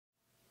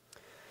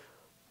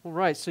All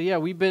right, so yeah,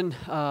 we've been,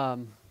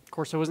 of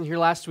course I wasn't here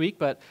last week,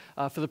 but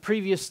for the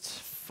previous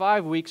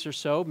 5 weeks or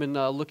so, been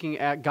looking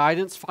at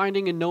guidance,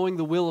 finding and knowing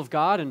the will of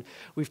God, and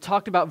we've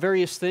talked about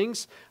various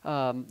things,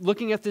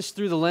 looking at this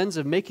through the lens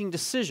of making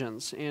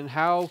decisions and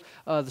how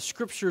the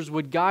Scriptures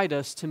would guide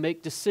us to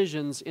make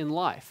decisions in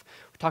life.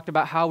 We talked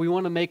about how we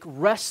want to make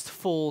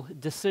restful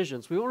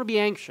decisions. We want to be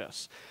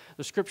anxious.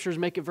 The Scriptures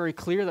make it very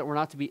clear that we're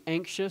not to be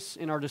anxious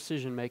in our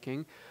decision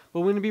making,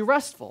 but we want to be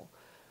restful.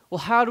 Well,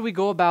 how do we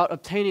go about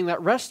obtaining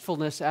that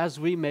restfulness as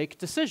we make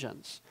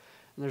decisions?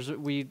 And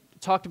we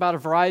talked about a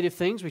variety of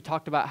things. We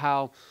talked about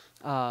how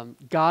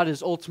God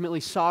is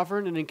ultimately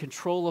sovereign and in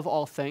control of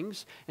all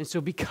things. And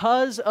so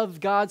because of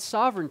God's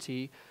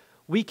sovereignty,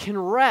 we can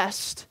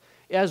rest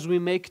as we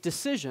make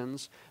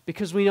decisions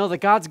because we know that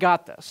God's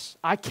got this.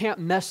 I can't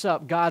mess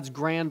up God's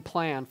grand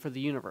plan for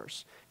the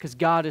universe because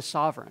God is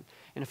sovereign.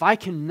 And if I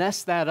can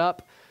mess that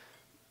up,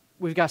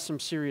 we've got some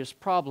serious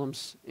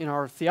problems in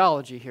our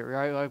theology here,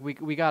 right?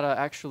 Like we got to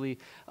actually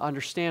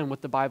understand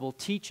what the Bible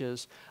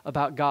teaches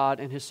about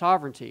God and His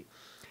sovereignty.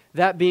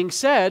 That being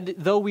said,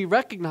 though we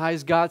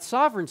recognize God's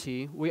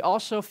sovereignty, we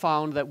also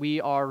found that we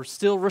are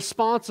still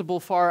responsible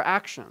for our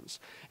actions.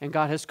 And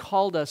God has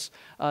called us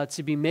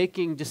to be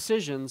making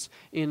decisions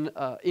in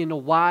a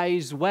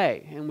wise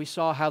way. And we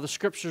saw how the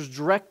Scriptures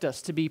direct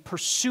us to be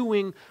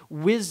pursuing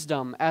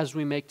wisdom as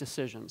we make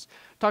decisions.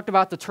 Talked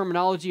about the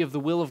terminology of the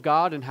will of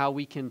God and how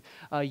we can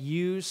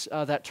use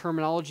that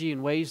terminology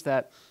in ways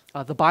that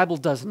the Bible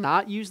does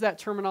not use that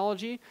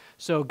terminology.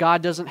 So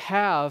God doesn't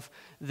have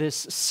this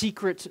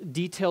secret,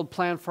 detailed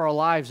plan for our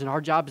lives, and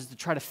our job is to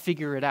try to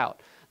figure it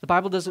out. The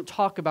Bible doesn't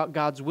talk about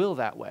God's will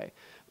that way.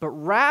 But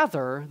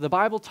rather, the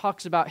Bible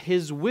talks about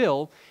His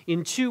will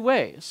in two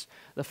ways.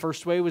 The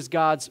first way was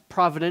God's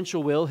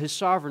providential will, His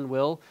sovereign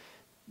will.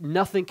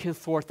 Nothing can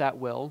thwart that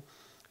will.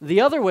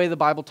 The other way the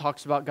Bible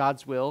talks about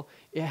God's will,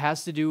 it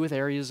has to do with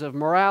areas of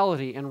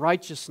morality and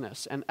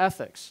righteousness and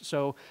ethics.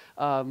 So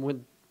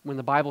when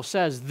the Bible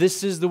says,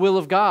 this is the will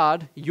of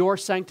God, your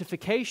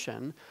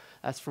sanctification,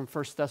 that's from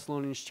 1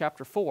 Thessalonians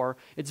chapter 4,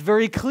 it's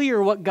very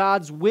clear what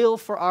God's will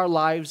for our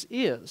lives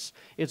is.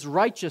 It's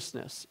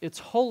righteousness, it's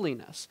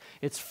holiness,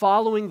 it's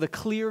following the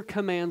clear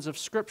commands of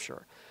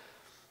Scripture.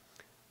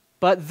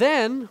 But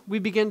then we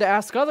begin to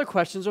ask other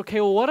questions. Okay,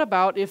 well, what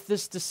about if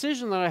this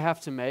decision that I have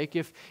to make,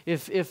 if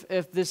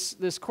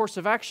this course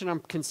of action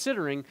I'm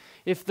considering,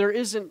 if there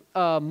isn't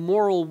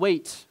moral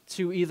weight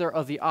to either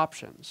of the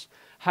options?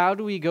 How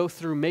do we go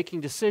through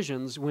making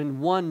decisions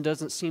when one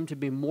doesn't seem to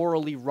be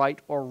morally right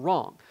or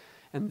wrong?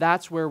 And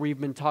that's where we've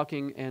been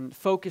talking and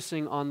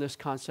focusing on this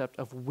concept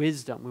of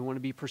wisdom. We want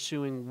to be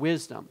pursuing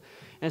wisdom.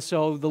 And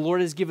so the Lord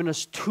has given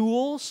us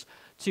tools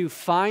to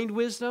find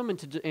wisdom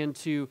and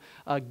to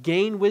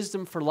gain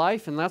wisdom for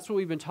life. And that's what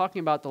we've been talking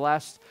about the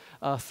last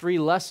 3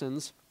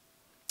 lessons.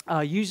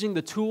 Using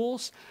the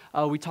tools,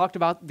 we talked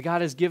about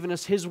God has given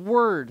us His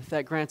Word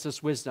that grants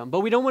us wisdom. But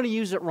we don't want to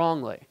use it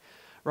wrongly,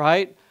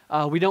 right?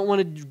 We don't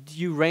want to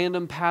do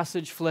random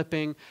passage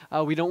flipping.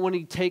 We don't want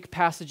to take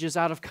passages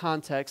out of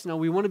context. No,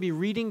 we want to be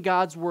reading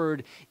God's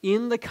Word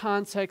in the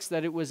context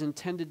that it was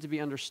intended to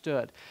be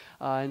understood.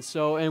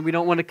 And we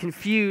don't want to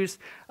confuse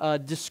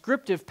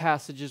descriptive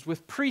passages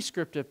with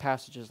prescriptive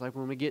passages. Like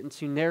when we get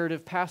into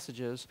narrative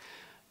passages,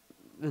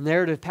 the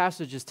narrative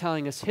passage is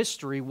telling us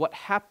history, what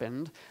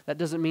happened. That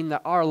doesn't mean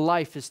that our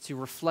life is to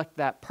reflect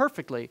that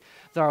perfectly.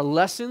 There are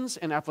lessons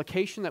and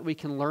application that we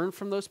can learn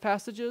from those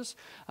passages,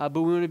 but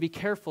we want to be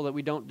careful that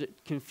we don't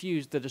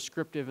confuse the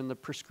descriptive and the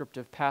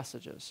prescriptive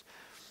passages.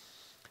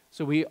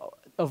 So we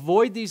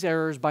avoid these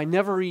errors by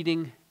never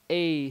reading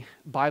a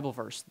Bible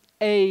verse.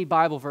 A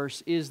Bible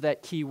verse is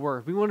that key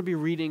word. We want to be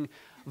reading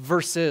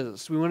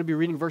verses. We want to be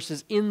reading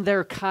verses in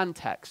their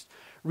context.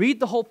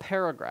 Read the whole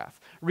paragraph.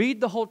 Read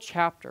the whole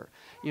chapter.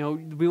 You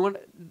know,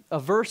 a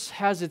verse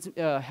has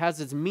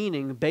its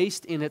meaning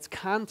based in its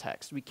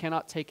context. We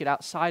cannot take it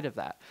outside of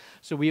that.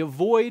 So we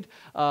avoid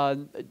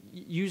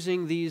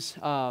using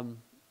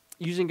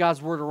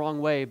God's Word a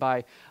wrong way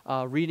by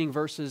reading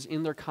verses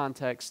in their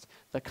context.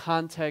 The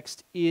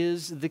context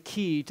is the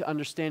key to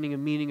understanding a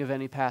meaning of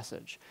any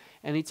passage.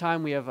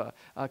 Anytime we have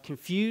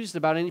confused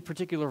about any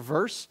particular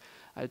verse,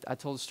 I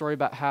told a story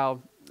about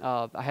how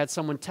I had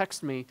someone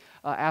text me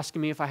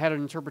asking me if I had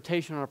an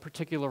interpretation on a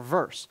particular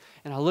verse.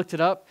 And I looked it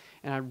up,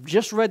 and I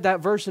just read that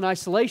verse in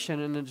isolation,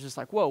 and it's just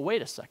like, whoa,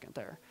 wait a second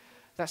there.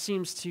 That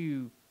seems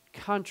to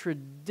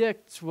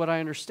contradict what I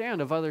understand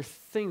of other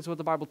things, what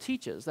the Bible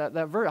teaches. That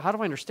verse, how do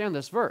I understand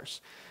this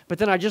verse? But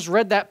then I just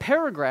read that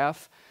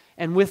paragraph,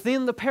 and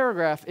within the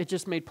paragraph, it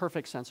just made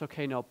perfect sense.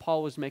 Okay, no,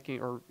 Paul was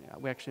making,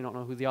 we actually don't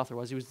know who the author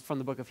was. He was from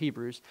the book of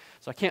Hebrews,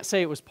 so I can't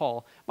say it was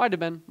Paul. Might have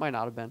been, might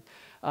not have been.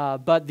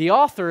 But the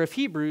author of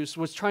Hebrews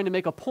was trying to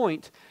make a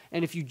point,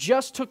 and if you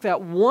just took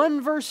that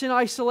one verse in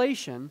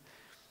isolation,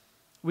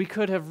 we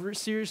could have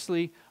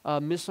seriously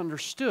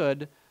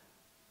misunderstood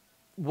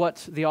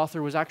what the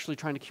author was actually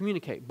trying to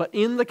communicate. But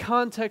in the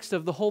context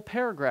of the whole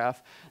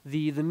paragraph,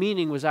 the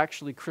meaning was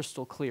actually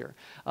crystal clear.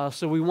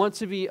 So we want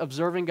to be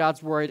observing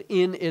God's Word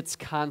in its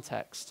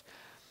context.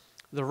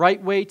 The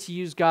right way to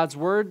use God's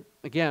Word,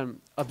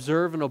 again,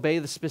 observe and obey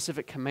the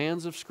specific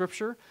commands of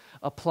Scripture,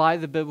 apply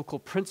the biblical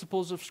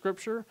principles of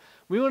Scripture.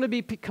 We want to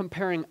be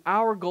comparing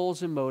our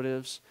goals and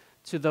motives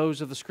to those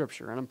of the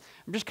Scripture. And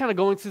I'm just kind of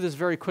going through this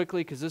very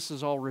quickly because this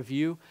is all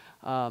review,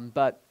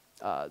 but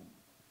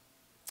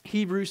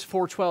Hebrews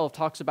 4:12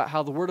 talks about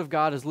how the Word of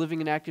God is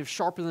living and active,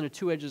 sharper than a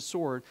two-edged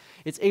sword.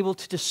 It's able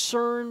to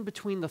discern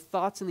between the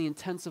thoughts and the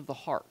intents of the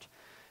heart.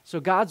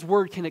 So God's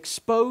Word can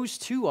expose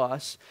to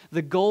us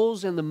the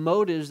goals and the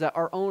motives that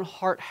our own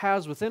heart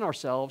has within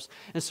ourselves.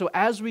 And so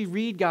as we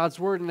read God's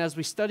Word and as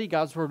we study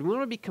God's Word, we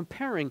want to be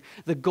comparing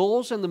the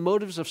goals and the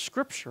motives of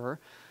Scripture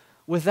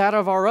with that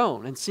of our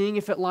own and seeing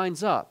if it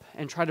lines up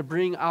and try to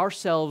bring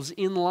ourselves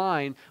in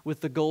line with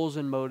the goals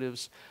and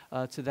motives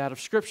to that of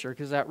Scripture,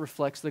 because that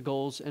reflects the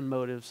goals and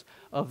motives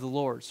of the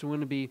Lord. So we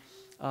want to be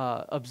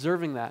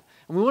observing that.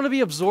 And we want to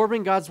be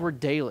absorbing God's Word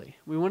daily.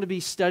 We want to be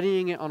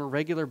studying it on a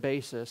regular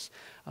basis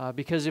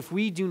because if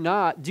we do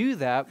not do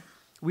that,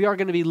 we are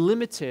going to be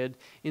limited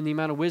in the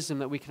amount of wisdom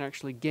that we can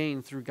actually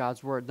gain through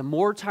God's Word. The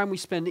more time we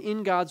spend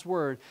in God's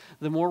Word,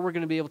 the more we're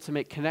going to be able to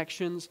make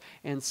connections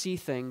and see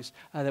things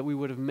that we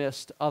would have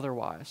missed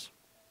otherwise.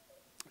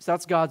 So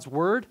that's God's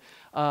Word.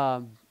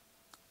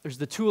 There's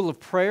the tool of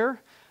prayer.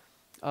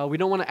 We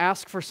don't want to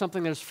ask for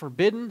something that is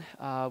forbidden.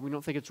 We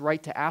don't think it's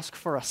right to ask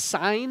for a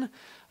sign,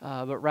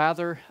 but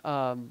rather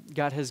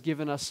God has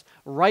given us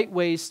right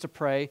ways to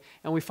pray,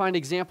 and we find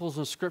examples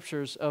in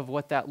Scriptures of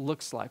what that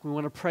looks like. We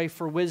want to pray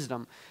for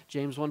wisdom.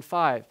 James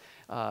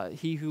 1:5,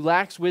 he who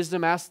lacks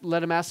wisdom,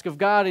 let him ask of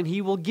God, and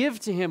He will give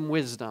to him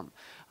wisdom.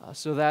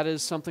 So that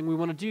is something we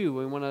want to do.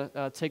 We want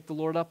to take the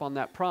Lord up on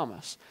that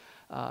promise.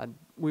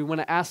 We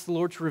want to ask the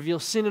Lord to reveal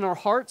sin in our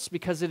hearts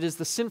because it is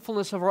the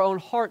sinfulness of our own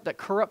heart that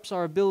corrupts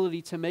our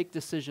ability to make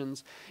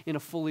decisions in a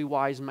fully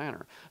wise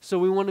manner. So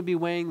we want to be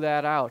weighing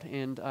that out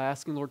and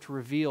asking the Lord to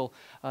reveal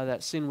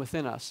that sin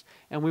within us.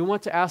 And we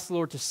want to ask the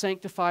Lord to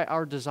sanctify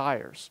our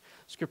desires.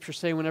 Scriptures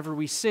say whenever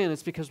we sin,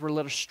 it's because we're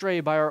led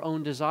astray by our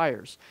own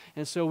desires.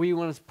 And so we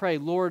want to pray,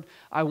 Lord,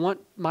 I want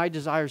my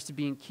desires to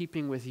be in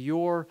keeping with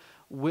your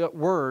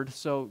word,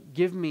 so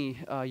give me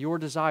your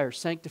desires,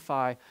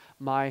 sanctify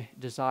my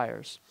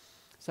desires.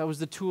 So that was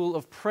the tool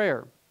of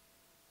prayer.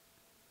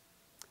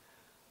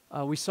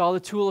 We saw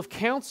the tool of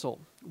counsel.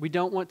 We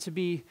don't want to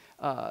be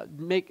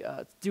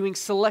doing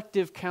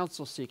selective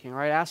counsel seeking,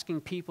 right?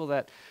 Asking people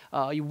that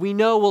we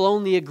know will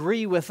only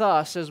agree with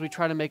us as we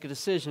try to make a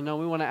decision. No,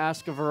 we want to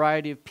ask a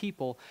variety of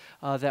people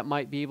that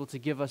might be able to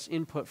give us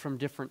input from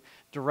different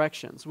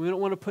directions. We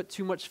don't want to put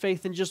too much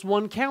faith in just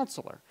one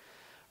counselor.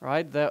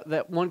 Right?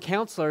 That one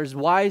counselor, as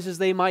wise as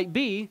they might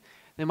be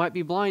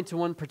blind to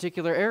one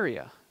particular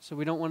area. So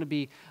we don't want to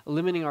be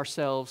limiting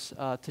ourselves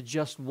to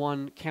just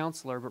one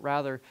counselor, but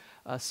rather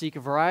seek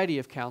a variety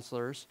of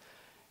counselors.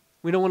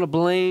 We don't want to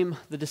blame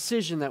the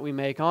decision that we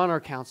make on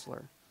our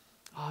counselor.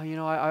 Oh,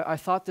 I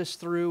thought this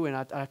through, and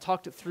I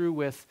talked it through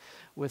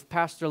with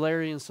Pastor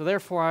Larry, and so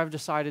therefore I've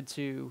decided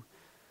to,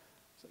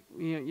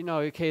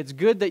 okay, it's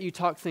good that you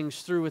talk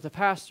things through with the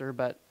pastor,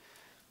 but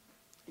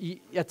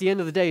at the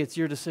end of the day, it's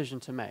your decision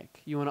to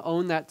make. You want to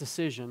own that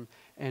decision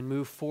and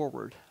move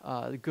forward.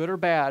 Good or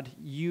bad,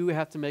 you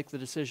have to make the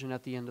decision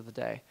at the end of the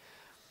day.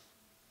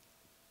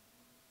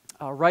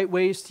 Right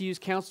ways to use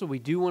counsel. We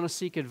do want to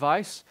seek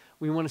advice.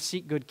 We want to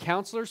seek good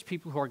counselors,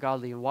 people who are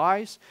godly and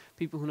wise,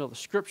 people who know the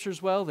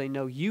Scriptures well, they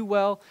know you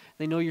well,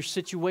 they know your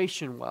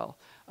situation well.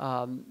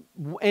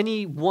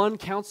 Any one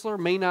counselor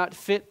may not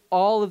fit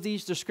all of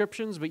these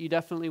descriptions, but you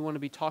definitely want to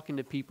be talking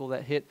to people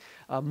that hit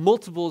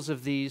multiples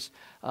of these,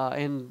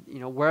 and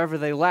wherever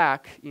they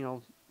lack,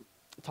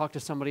 talk to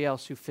somebody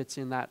else who fits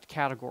in that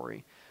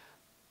category.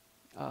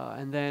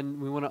 And then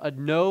we want to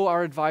know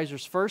our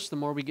advisors first. The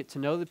more we get to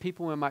know the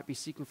people we might be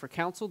seeking for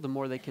counsel, the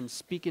more they can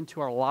speak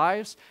into our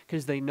lives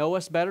because they know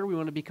us better. We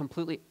want to be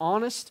completely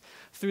honest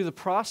through the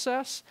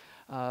process.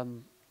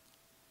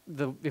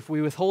 If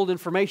we withhold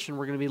information,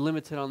 we're going to be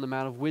limited on the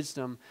amount of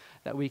wisdom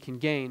that we can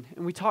gain.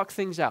 And we talk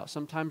things out.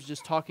 Sometimes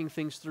just talking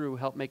things through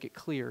help make it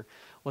clear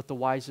what the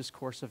wisest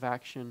course of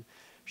action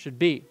should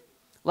be.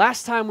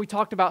 Last time we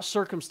talked about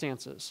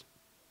circumstances.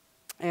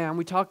 And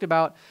we talked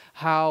about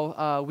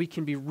how we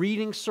can be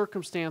reading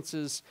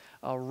circumstances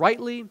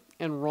rightly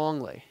and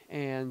wrongly.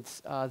 And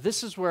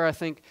this is where I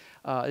think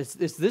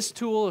it's this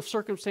tool of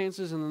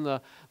circumstances and then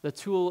the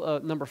tool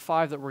number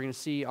 5 that we're going to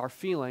see, our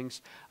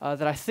feelings,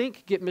 that I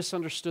think get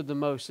misunderstood the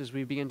most as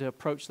we begin to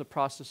approach the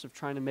process of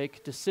trying to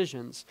make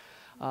decisions.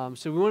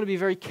 So we want to be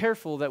very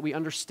careful that we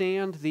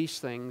understand these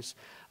things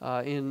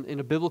in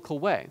a biblical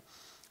way.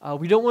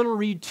 We don't want to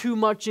read too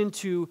much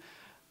into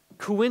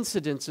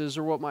coincidences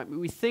or what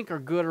we think are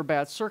good or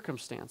bad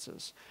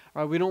circumstances.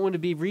 Right? We don't want to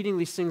be reading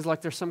these things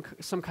like there's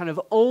some kind of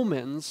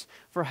omens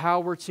for how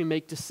we're to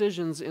make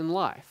decisions in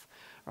life.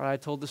 Right? I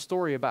told the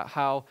story about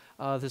how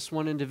this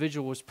one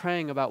individual was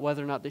praying about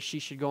whether or not that she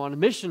should go on a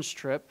missions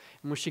trip,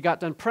 and when she got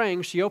done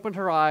praying, she opened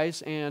her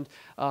eyes and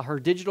her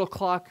digital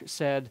clock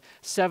said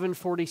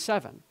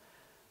 7:47.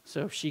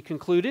 So she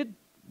concluded,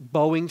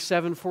 Boeing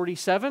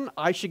 747,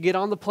 I should get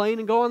on the plane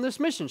and go on this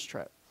missions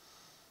trip.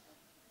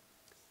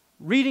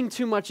 reading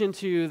too much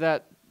into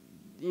that,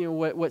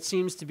 what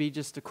seems to be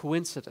just a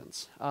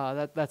coincidence.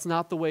 That's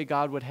not the way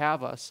God would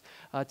have us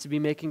to be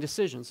making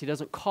decisions. He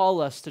doesn't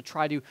call us to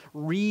try to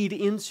read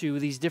into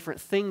these different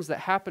things that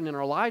happen in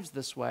our lives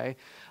this way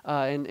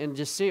and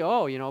just say,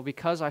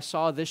 because I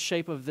saw this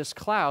shape of this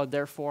cloud,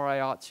 therefore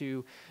I ought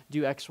to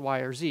do X, Y,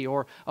 or Z.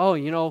 Or,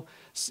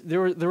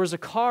 there was a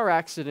car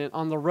accident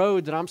on the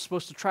road that I'm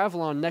supposed to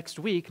travel on next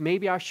week.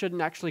 Maybe I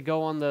shouldn't actually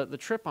go on the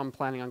trip I'm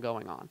planning on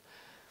going on.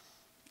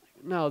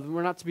 No,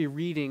 we're not to be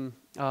reading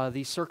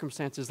these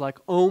circumstances like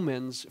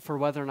omens for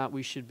whether or not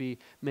we should be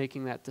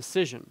making that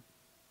decision.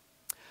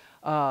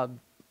 I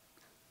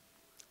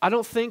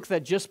don't think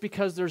that just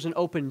because there's an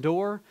open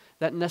door,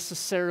 that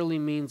necessarily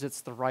means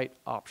it's the right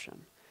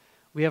option.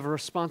 We have a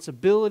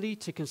responsibility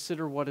to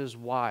consider what is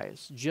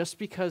wise. Just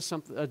because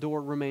a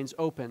door remains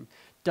open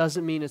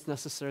doesn't mean it's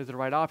necessarily the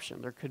right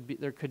option. It could be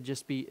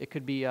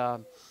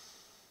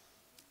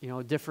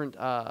different.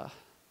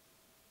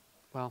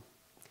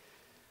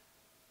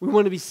 We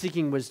want to be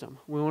seeking wisdom.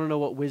 We want to know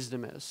what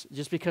wisdom is.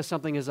 Just because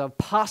something is a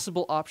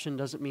possible option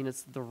doesn't mean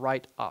it's the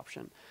right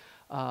option.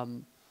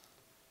 And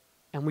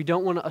we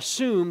don't want to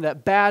assume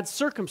that bad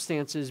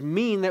circumstances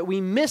mean that we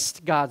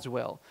missed God's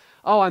will.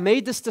 Oh, I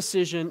made this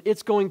decision.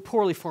 It's going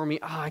poorly for me.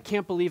 I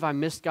can't believe I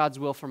missed God's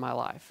will for my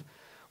life.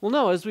 Well,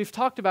 no, as we've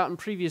talked about in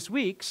previous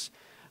weeks,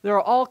 there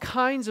are all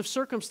kinds of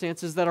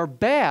circumstances that are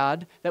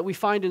bad that we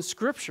find in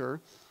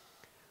Scripture.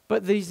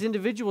 But these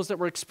individuals that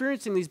were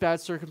experiencing these bad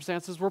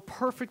circumstances were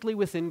perfectly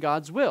within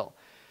God's will.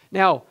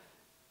 Now,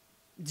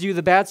 do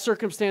the bad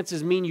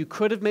circumstances mean you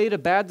could have made a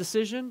bad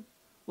decision?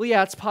 Well,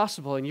 yeah, it's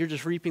possible, and you're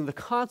just reaping the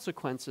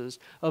consequences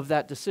of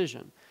that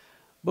decision.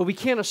 But we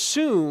can't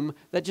assume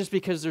that just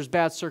because there's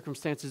bad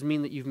circumstances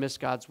mean that you've missed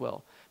God's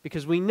will,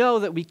 because we know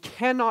that we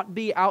cannot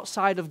be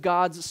outside of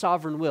God's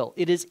sovereign will.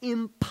 It is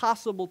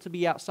impossible to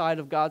be outside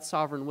of God's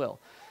sovereign will.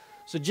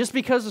 So just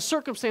because the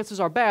circumstances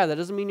are bad, that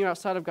doesn't mean you're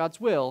outside of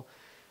God's will.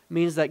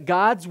 Means that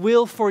God's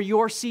will for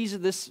your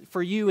season,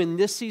 for you in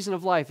this season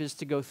of life, is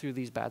to go through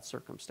these bad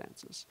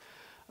circumstances.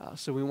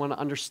 So we want to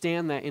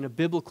understand that in a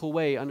biblical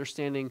way,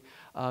 understanding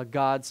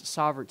God's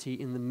sovereignty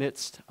in the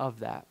midst of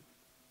that.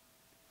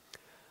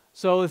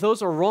 So if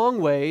those are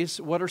wrong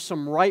ways, what are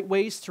some right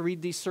ways to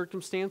read these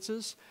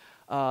circumstances?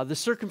 The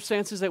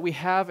circumstances that we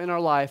have in our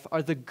life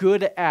are the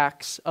good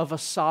acts of a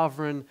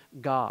sovereign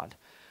God.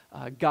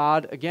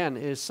 God, again,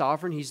 is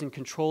sovereign. He's in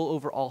control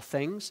over all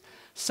things.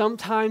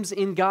 Sometimes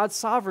in God's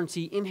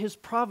sovereignty, in His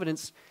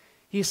providence,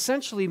 He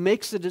essentially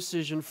makes a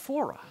decision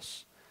for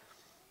us.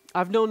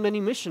 I've known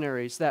many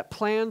missionaries that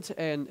planned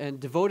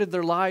and devoted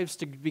their lives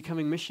to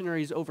becoming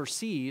missionaries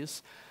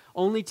overseas,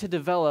 only to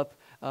develop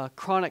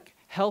chronic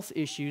health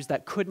issues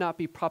that could not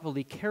be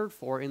properly cared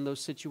for in those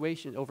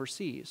situations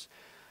overseas.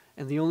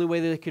 And the only way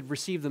that they could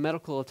receive the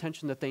medical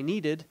attention that they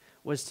needed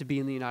was to be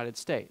in the United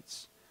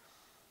States.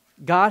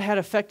 God had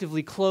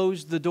effectively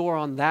closed the door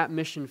on that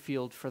mission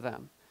field for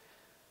them.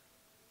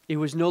 It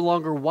was no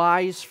longer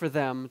wise for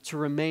them to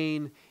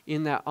remain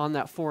on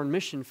that foreign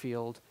mission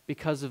field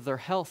because of their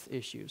health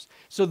issues.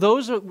 So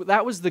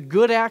that was the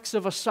good acts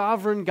of a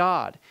sovereign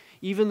God.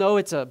 Even though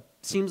it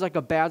seems like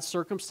a bad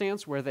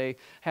circumstance where they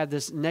had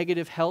this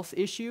negative health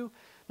issue,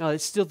 no,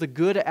 it's still the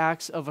good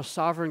acts of a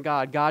sovereign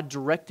God, God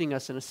directing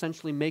us and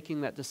essentially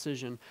making that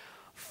decision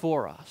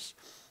for us.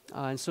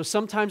 And so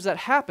sometimes that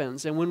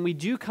happens, and when we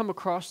do come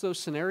across those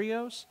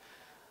scenarios,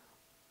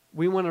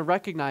 we want to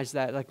recognize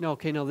that,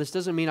 this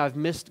doesn't mean I've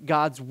missed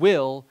God's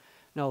will.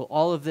 No,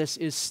 all of this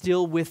is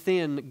still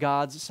within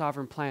God's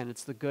sovereign plan.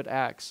 It's the good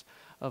acts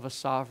of a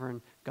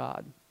sovereign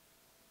God.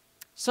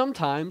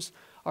 Sometimes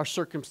our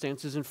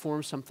circumstances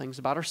inform some things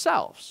about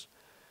ourselves.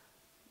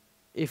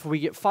 If we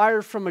get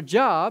fired from a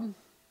job,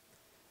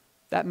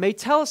 that may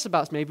tell us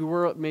about us. Maybe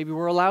we're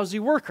a lousy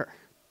worker.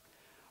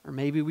 Or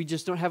maybe we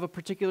just don't have a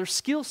particular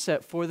skill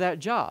set for that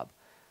job.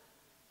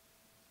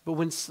 But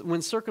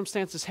when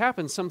circumstances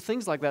happen, some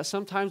things like that,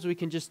 sometimes we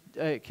can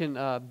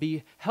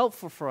be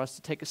helpful for us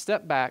to take a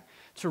step back,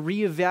 to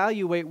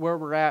reevaluate where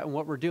we're at and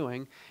what we're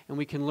doing, and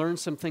we can learn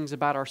some things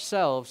about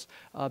ourselves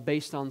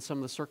based on some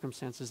of the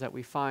circumstances that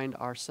we find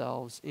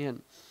ourselves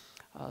in.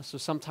 So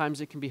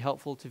sometimes it can be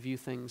helpful to view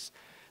things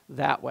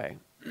that way.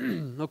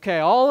 Okay,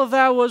 all of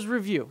that was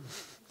review.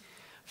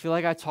 I feel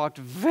like I talked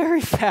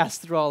very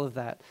fast through all of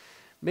that.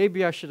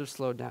 Maybe I should have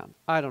slowed down.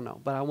 I don't know,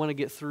 but I want to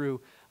get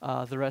through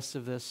the rest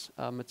of this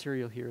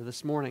material here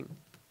this morning.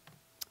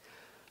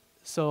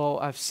 So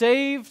I've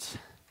saved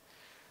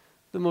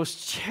the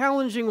most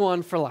challenging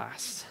one for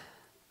last.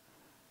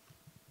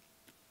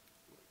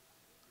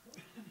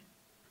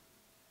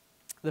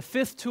 The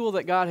fifth tool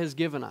that God has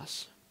given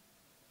us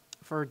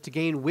to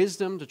gain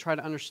wisdom, to try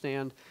to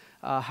understand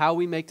how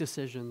we make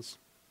decisions,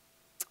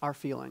 our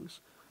feelings.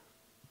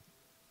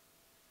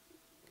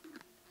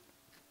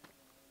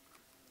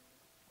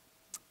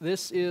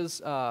 This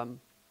is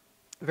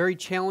very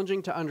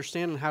challenging to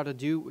understand and how to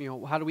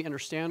do. How do we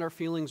understand our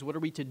feelings? What are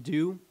we to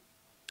do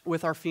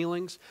with our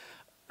feelings?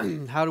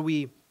 How do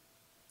we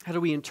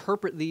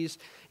interpret these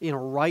in a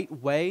right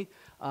way?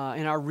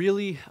 and are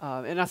really,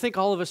 and I think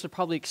all of us have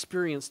probably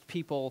experienced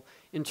people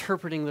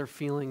interpreting their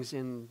feelings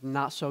in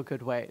not so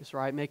good ways,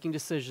 right? Making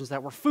decisions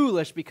that were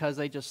foolish because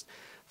they just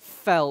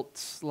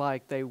felt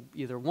like they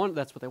either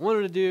that's what they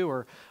wanted to do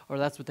or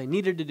that's what they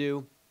needed to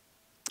do.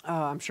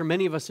 I'm sure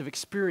many of us have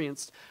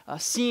experienced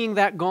seeing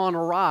that gone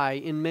awry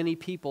in many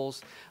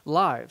people's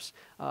lives.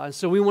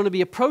 So we want to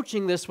be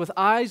approaching this with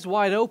eyes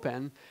wide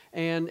open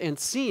and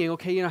seeing,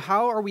 okay,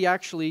 how are we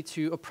actually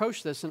to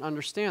approach this and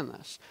understand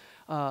this?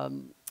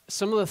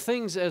 Some of the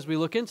things as we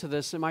look into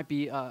this, this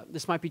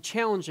might be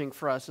challenging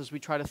for us as we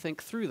try to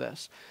think through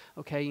this.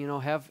 Okay,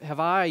 have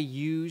I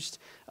used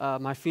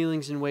my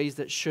feelings in ways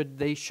that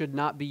they should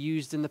not be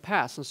used in the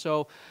past? And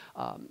so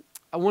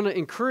I want to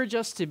encourage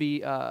us to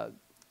be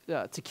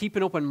to keep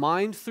an open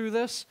mind through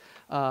this.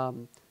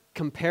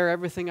 Compare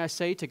everything I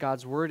say to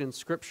God's Word and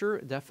Scripture.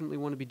 Definitely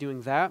want to be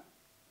doing that.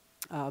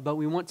 But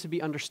we want to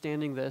be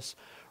understanding this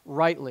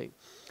rightly.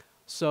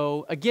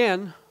 So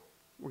again,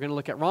 we're going to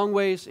look at wrong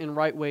ways and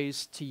right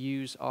ways to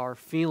use our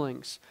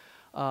feelings.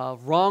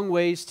 Wrong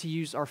ways to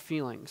use our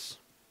feelings.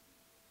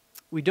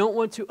 We don't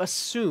want to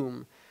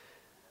assume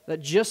that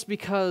just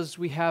because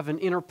we have an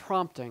inner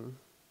prompting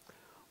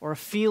or a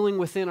feeling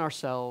within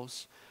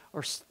ourselves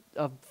or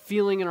a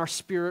feeling in our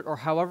spirit or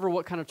however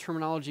what kind of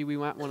terminology we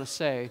might want to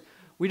say,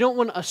 we don't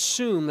want to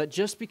assume that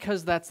just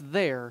because that's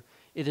there,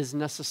 it is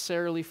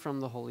necessarily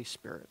from the Holy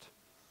Spirit.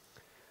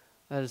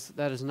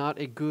 That is not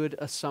a good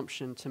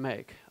assumption to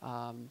make.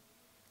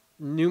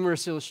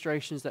 Numerous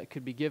illustrations that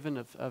could be given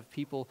of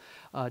people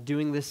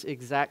doing this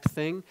exact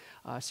thing.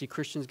 I see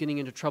Christians getting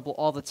into trouble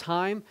all the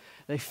time.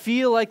 They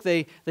feel like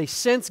they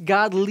sense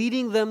God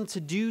leading them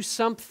to do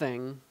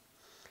something,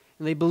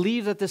 and they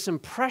believe that this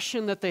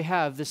impression that they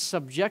have, this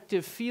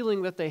subjective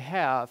feeling that they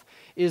have,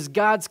 is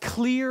God's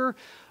clear,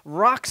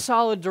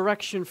 rock-solid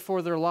direction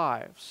for their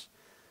lives.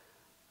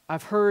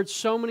 I've heard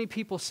so many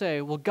people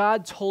say, well,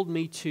 God told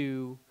me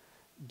to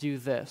do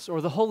this, or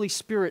the Holy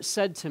Spirit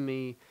said to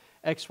me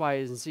X, Y,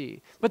 and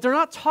Z. But they're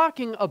not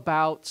talking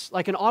about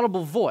like an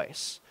audible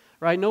voice,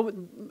 right? No,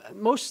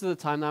 most of the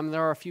time,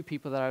 there are a few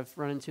people that I've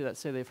run into that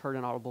say they've heard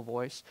an audible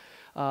voice.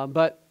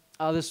 But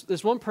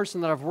this one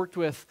person that I've worked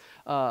with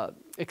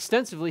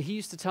extensively, he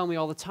used to tell me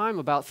all the time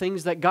about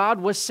things that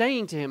God was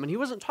saying to him. And he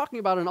wasn't talking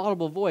about an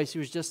audible voice. He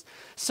was just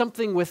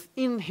something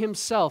within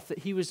himself that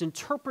he was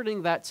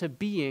interpreting that to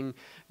being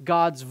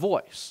God's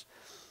voice.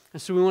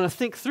 And so we want to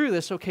think through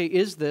this. Okay,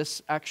 is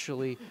this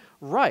actually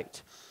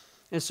right?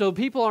 And so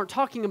people aren't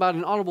talking about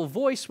an audible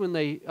voice when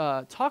they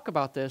talk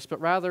about this, but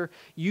rather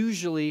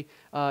usually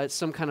it's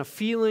some kind of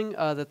feeling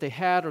that they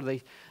had, or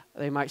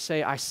they might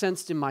say, I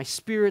sensed in my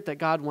spirit that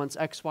God wants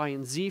X, Y,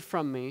 and Z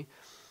from me.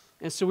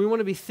 And so we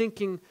want to be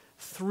thinking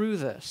through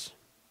this.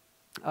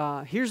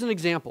 Here's an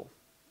example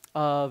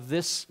of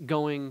this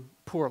going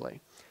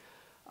poorly.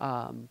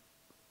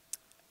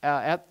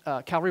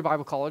 At Calvary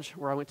Bible College,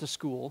 where I went to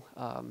school,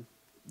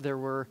 there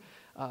were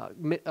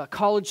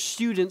college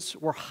students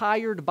were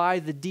hired by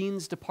the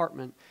dean's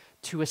department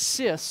to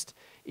assist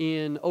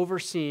in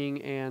overseeing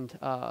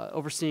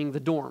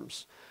the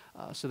dorms.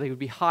 So they would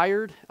be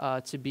hired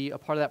to be a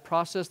part of that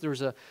process. There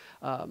was a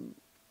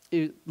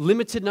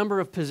limited number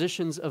of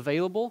positions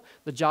available.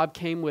 The job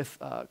came with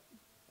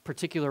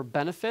particular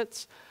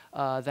benefits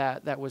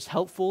that was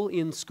helpful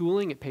in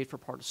schooling. It paid for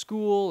part of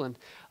school and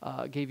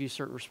gave you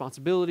certain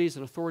responsibilities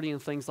and authority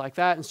and things like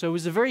that. And so it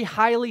was a very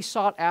highly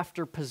sought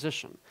after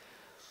position.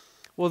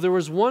 Well, there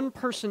was one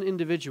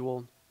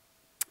individual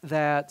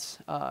that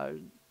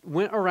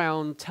went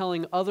around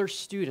telling other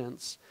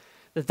students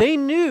that they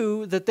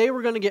knew that they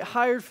were going to get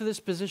hired for this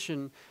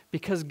position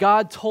because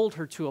God told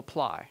her to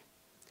apply.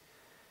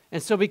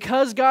 And so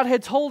because God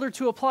had told her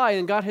to apply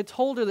and God had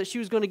told her that she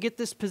was going to get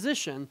this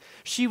position,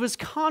 she was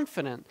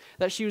confident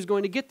that she was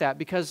going to get that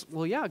because,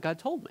 well, yeah, God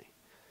told me.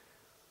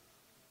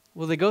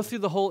 Well, they go through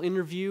the whole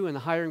interview and the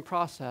hiring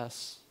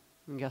process,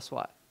 and guess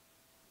what?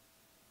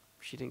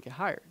 She didn't get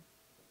hired.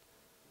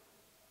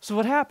 So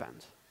what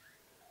happened?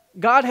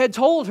 God had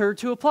told her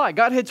to apply.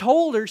 God had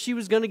told her she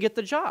was going to get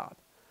the job.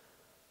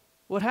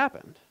 What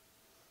happened?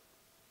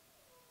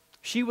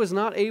 She was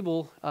not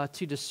able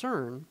to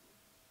discern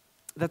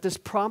that this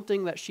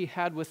prompting that she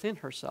had within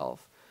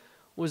herself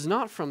was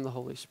not from the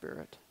Holy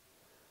Spirit.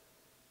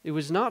 It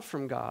was not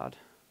from God,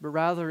 but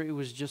rather it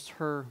was just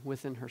her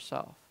within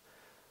herself.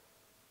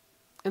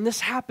 And this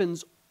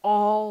happens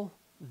all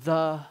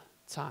the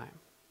time.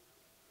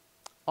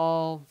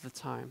 All the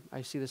time.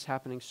 I see this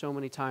happening so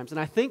many times. And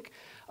I think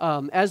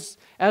as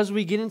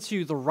we get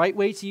into the right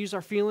way to use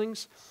our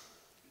feelings,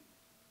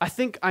 I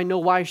think I know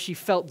why she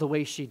felt the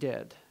way she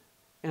did.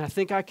 And I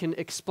think I can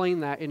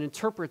explain that and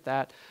interpret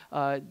that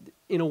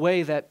in a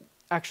way that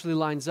actually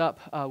lines up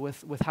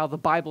with how the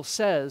Bible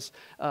says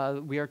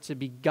we are to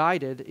be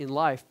guided in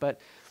life.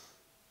 But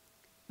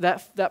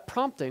that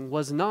prompting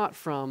was not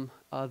from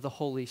the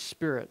Holy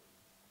Spirit.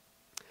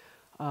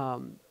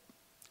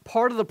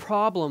 Part of the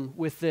problem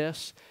with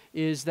this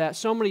is that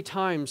so many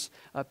times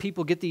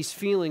people get these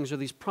feelings or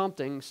these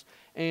promptings,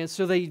 and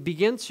so they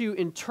begin to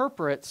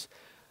interpret,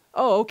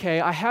 oh, okay,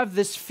 I have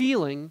this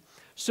feeling,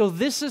 So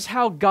this is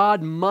how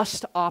God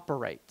must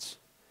operate.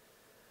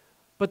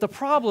 But the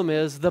problem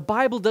is the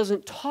Bible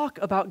doesn't talk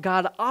about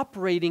God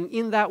operating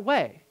in that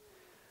way.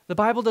 The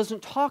Bible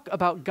doesn't talk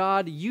about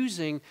God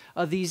using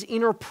these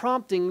inner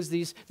promptings,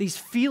 these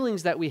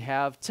feelings that we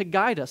have to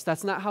guide us.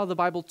 That's not how the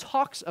Bible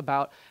talks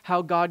about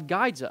how God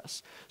guides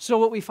us. So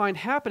what we find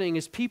happening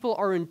is people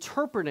are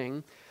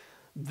interpreting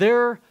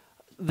they're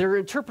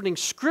interpreting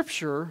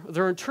Scripture,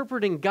 they're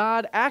interpreting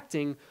God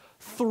acting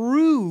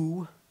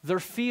through their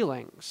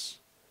feelings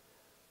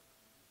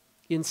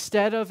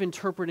instead of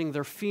interpreting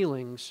their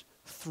feelings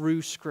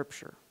through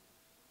Scripture.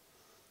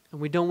 And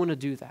we don't want to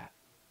do that.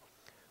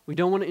 We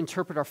don't want to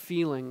interpret our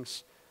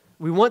feelings.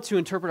 We want to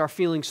interpret our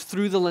feelings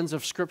through the lens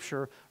of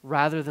Scripture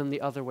rather than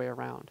the other way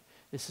around.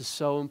 This is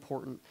so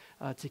important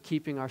to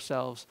keeping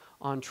ourselves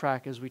on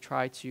track as we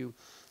try to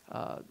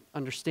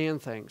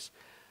understand things.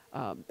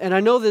 And I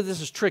know that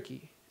this is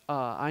tricky.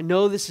 I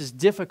know this is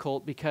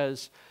difficult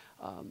because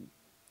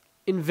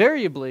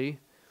invariably,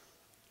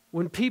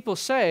 when people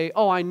say,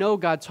 "Oh, I know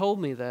God told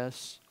me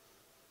this,"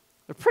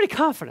 they're pretty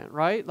confident,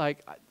 right?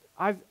 Like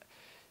I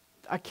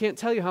can't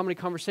tell you how many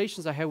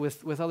conversations I had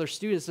with other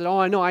students that, "Oh,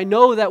 I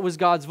know that was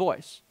God's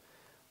voice."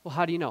 Well,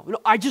 how do you know? No,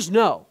 I just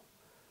know.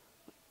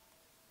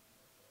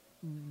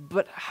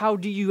 But how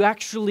do you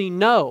actually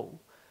know?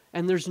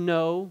 And there's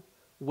no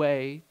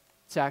way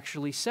to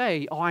actually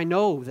say, "Oh, I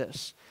know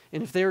this."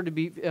 And if they were to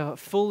be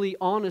fully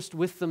honest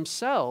with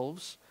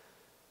themselves,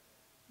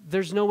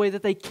 there's no way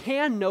that they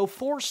can know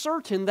for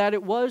certain that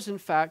it was, in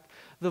fact,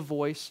 the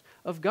voice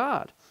of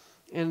God.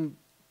 And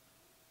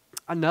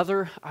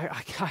another,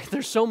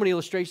 there's so many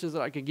illustrations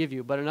that I could give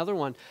you, but another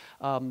one,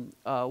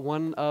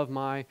 one of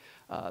my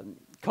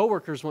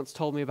coworkers once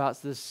told me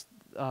about this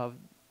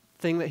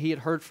thing that he had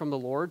heard from the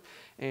Lord,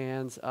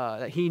 and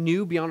that he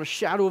knew beyond a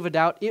shadow of a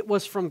doubt it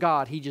was from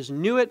God. He just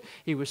knew it.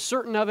 He was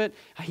certain of it.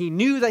 He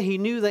knew that he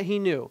knew that he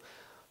knew.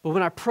 But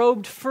when I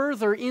probed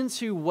further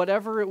into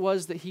whatever it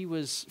was that he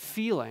was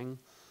feeling,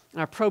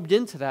 and I probed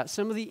into that,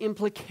 some of the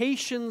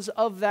implications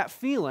of that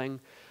feeling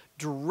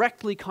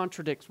directly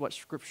contradicts what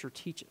Scripture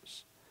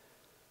teaches.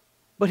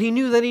 But he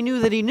knew that he knew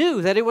that he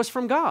knew that it was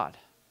from God.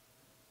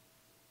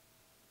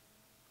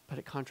 But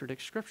it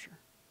contradicts Scripture.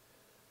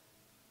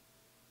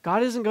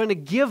 God isn't going to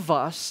give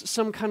us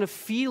some kind of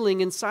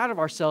feeling inside of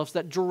ourselves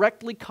that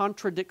directly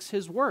contradicts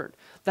His Word.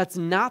 That's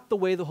not the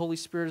way the Holy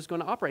Spirit is going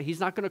to operate. He's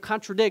not going to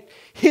contradict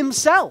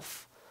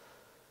Himself.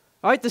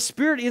 All right, the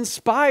Spirit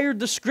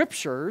inspired the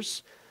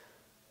Scriptures.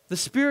 The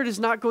Spirit is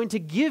not going to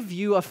give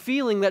you a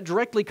feeling that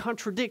directly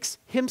contradicts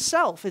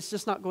Himself. It's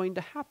just not going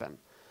to happen.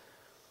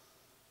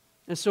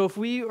 And so if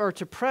we are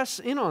to press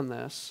in on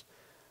this,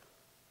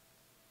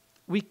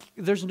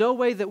 there's no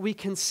way that we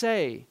can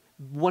say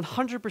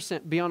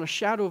 100% beyond a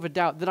shadow of a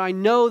doubt that I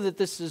know that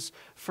this is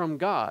from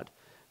God,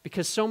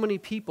 because so many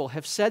people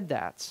have said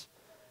that,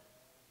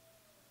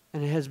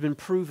 and it has been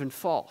proven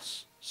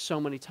false so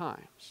many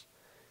times.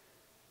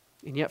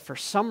 And yet, for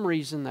some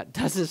reason, that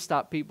doesn't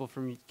stop people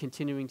from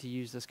continuing to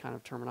use this kind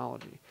of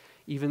terminology,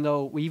 even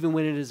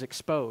when it is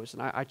exposed.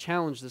 And I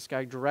challenged this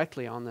guy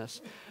directly on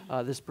this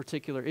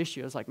particular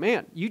issue. I was like,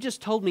 "Man, you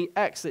just told me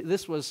X, that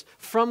this was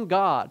from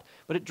God,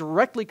 but it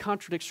directly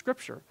contradicts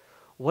Scripture.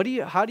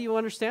 How do you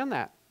understand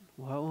that?"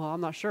 "Well,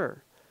 I'm not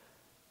sure."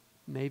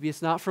 "Maybe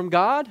it's not from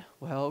God?"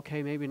 "Well,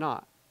 okay, maybe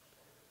not.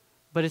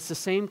 But it's the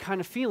same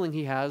kind of feeling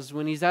he has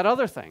when he's at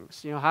other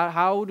things.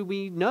 How do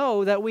we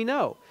know that we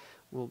know?"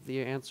 Well,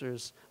 the answer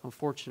is,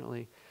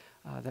 unfortunately,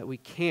 that we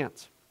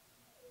can't.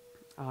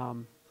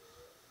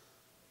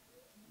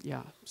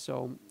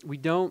 So we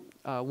don't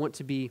want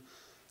to be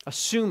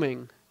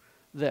assuming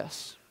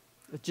this.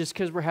 Just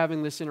because we're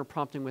having this inner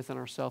prompting within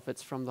ourselves,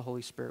 it's from the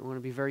Holy Spirit. We want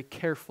to be very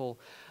careful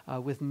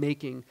with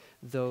making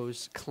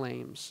those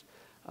claims.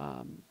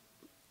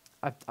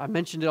 I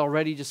mentioned it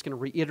already, just going to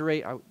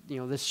reiterate.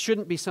 This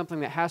shouldn't be something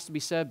that has to be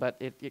said, but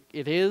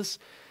it is.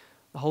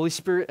 The Holy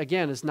Spirit,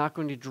 again, is not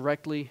going to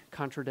directly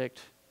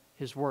contradict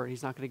His Word.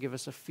 He's not going to give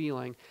us a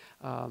feeling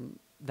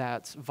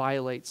that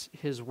violates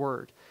His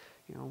Word.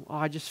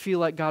 I just feel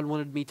like God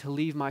wanted me to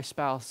leave my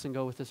spouse and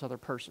go with this other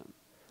person.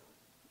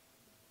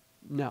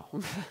 No,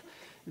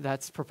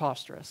 that's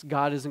preposterous.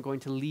 God isn't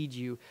going to lead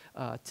you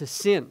to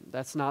sin.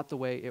 That's not the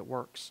way it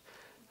works.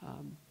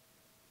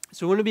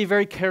 So we want to be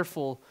very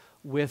careful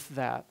with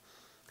that.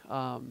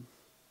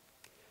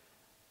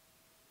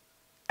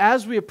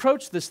 As we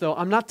approach this, though,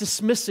 I'm not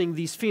dismissing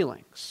these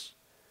feelings.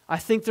 I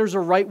think there's a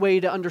right way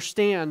to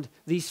understand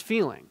these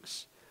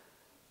feelings.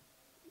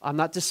 I'm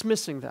not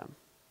dismissing them.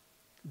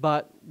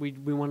 But we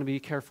want to be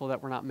careful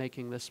that we're not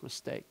making this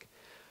mistake.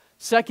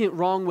 Second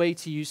wrong way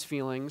to use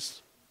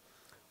feelings: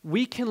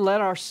 we can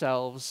let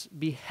ourselves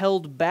be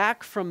held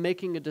back from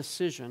making a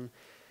decision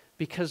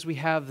because we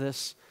have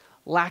this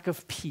lack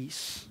of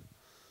peace.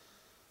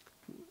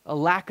 A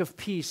lack of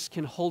peace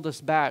can hold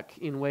us back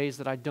in ways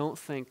that I don't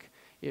think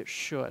it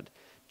should.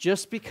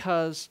 Just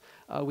because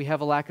we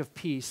have a lack of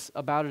peace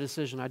about a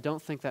decision, I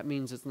don't think that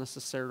means it's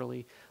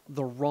necessarily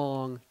the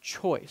wrong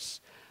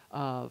choice.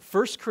 1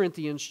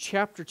 Corinthians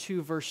chapter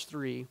 2, verse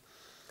 3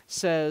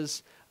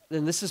 says,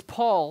 and this is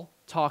Paul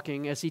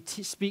talking as he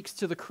speaks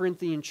to the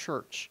Corinthian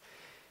church.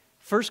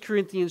 1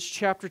 Corinthians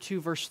chapter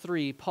 2, verse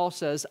 3, Paul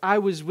says, I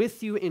was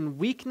with you in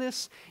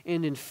weakness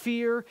and in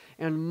fear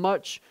and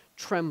much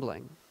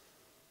trembling.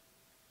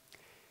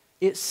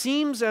 It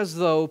seems as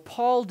though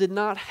Paul did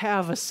not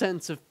have a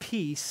sense of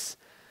peace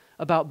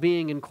about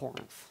being in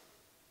Corinth.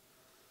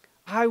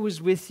 I was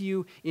with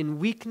you in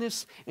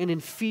weakness and in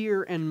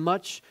fear and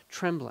much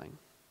trembling.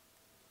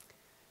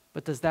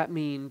 But does that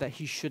mean that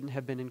he shouldn't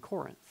have been in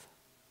Corinth?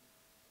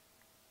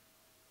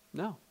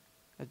 No.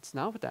 That's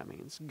not what that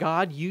means.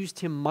 God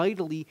used him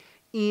mightily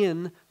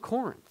in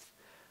Corinth.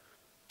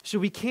 So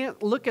we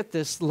can't look at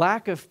this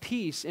lack of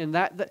peace and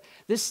that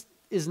this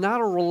is not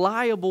a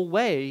reliable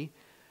way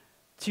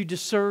to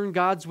discern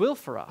God's will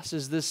for us,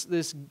 is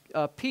this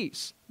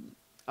peace.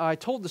 I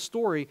told the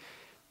story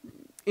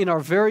in our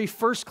very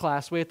first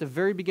class, way at the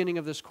very beginning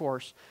of this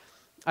course.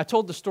 I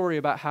told the story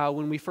about how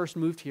when we first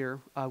moved here,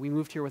 we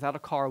moved here without a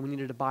car. We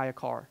needed to buy a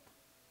car.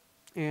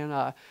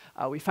 And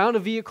we found a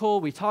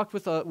vehicle, we talked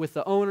with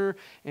the owner,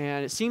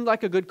 and it seemed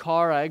like a good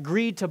car. I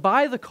agreed to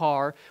buy the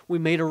car. We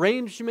made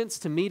arrangements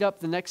to meet up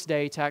the next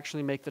day to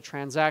actually make the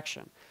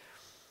transaction.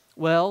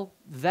 Well,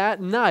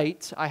 that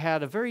night, I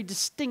had a very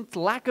distinct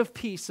lack of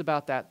peace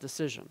about that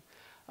decision.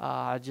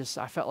 I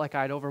felt like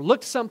I'd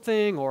overlooked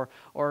something, or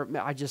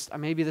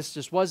maybe this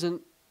just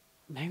wasn't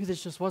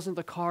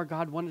the car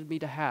God wanted me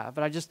to have.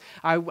 But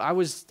I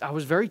was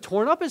very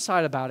torn up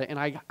inside about it, and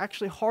I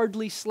actually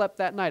hardly slept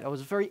that night. I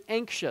was very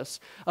anxious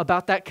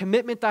about that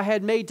commitment I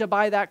had made to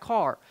buy that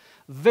car.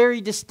 Very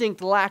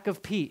distinct lack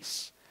of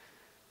peace.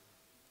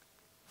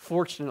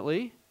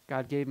 Fortunately,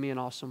 God gave me an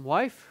awesome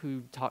wife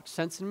who talked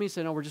sense in me,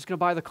 said, no, we're just going to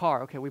buy the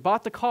car. Okay, we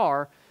bought the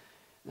car,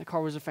 and the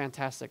car was a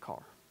fantastic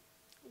car.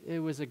 It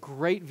was a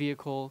great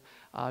vehicle.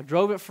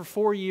 Drove it for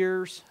 4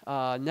 years,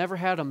 never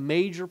had a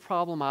major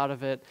problem out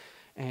of it.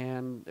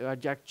 And I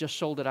just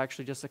sold it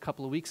actually just a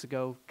couple of weeks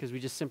ago because we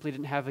just simply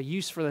didn't have a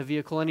use for the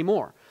vehicle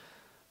anymore.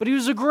 But it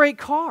was a great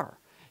car.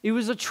 It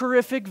was a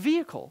terrific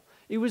vehicle.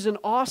 It was an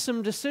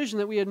awesome decision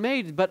that we had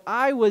made, but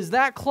I was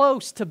that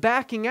close to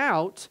backing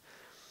out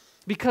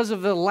because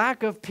of the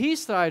lack of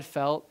peace that I had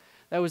felt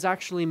that was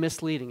actually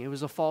misleading. It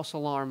was a false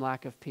alarm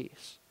lack of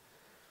peace.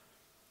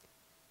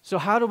 So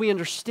how do we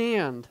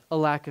understand a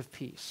lack of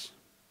peace?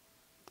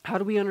 How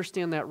do we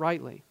understand that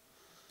rightly?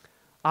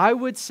 I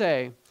would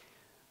say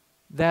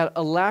that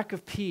a lack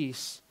of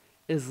peace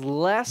is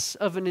less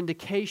of an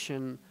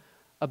indication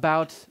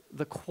about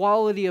the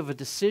quality of a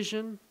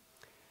decision,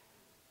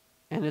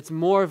 and it's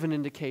more of an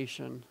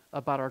indication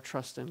about our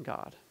trust in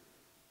God.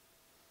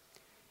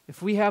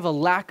 If we have a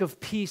lack of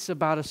peace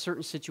about a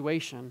certain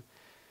situation,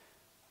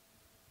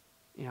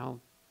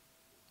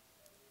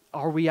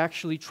 are we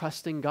actually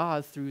trusting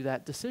God through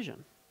that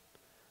decision?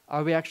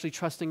 Are we actually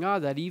trusting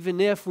God that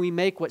even if we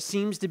make what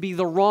seems to be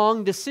the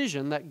wrong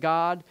decision, that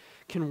God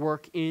can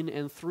work in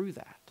and through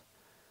that?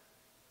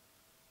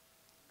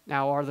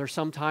 Now, are there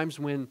some times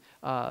when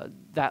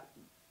that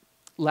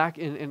lack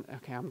in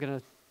okay, I'm going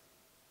to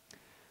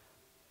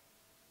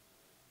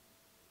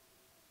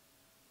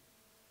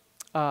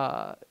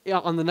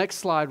on the next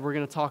slide, we're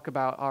going to talk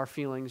about our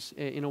feelings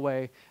in a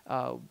way,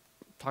 talking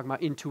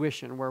about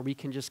intuition, where we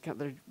can just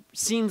there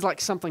seems like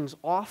something's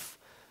off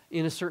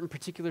in a certain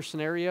particular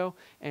scenario,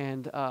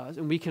 and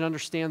we can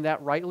understand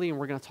that rightly, and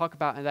we're going to talk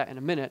about that in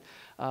a minute.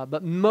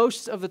 But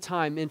most of the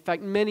time, in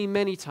fact, many,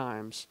 many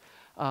times,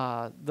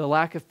 the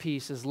lack of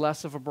peace is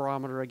less of a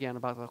barometer, again,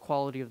 about the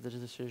quality of the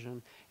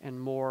decision and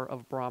more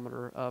of a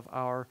barometer of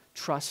our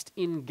trust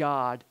in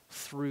God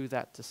through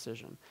that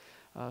decision.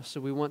 So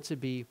we want to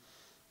be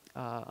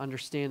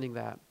understanding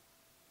that.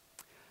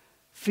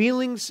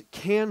 Feelings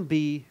can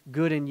be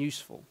good and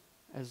useful,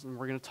 and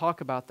we're going to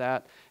talk about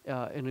that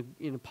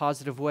in a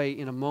positive way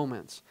in a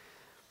moment.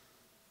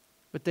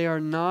 But they are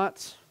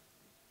not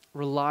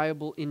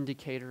reliable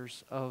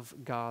indicators of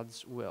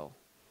God's will.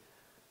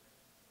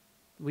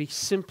 We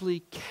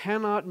simply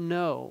cannot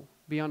know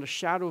beyond a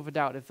shadow of a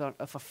doubt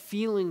if a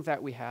feeling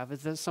that we have,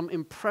 if there's some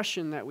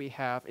impression that we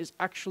have is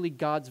actually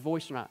God's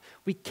voice or not.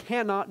 We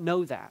cannot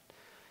know that.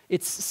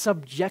 It's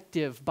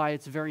subjective by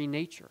its very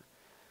nature.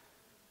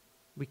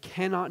 We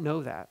cannot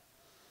know that.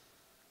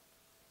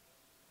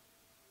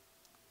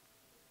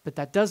 But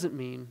that doesn't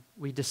mean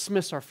we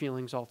dismiss our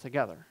feelings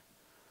altogether.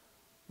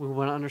 We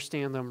want to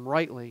understand them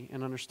rightly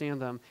and understand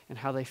them and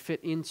how they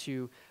fit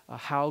into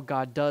how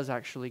God does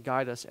actually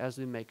guide us as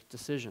we make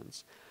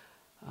decisions.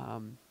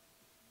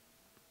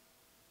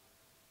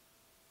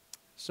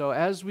 So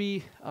as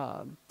we,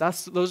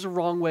 those are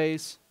wrong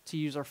ways to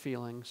use our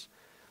feelings.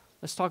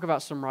 Let's talk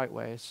about some right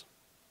ways.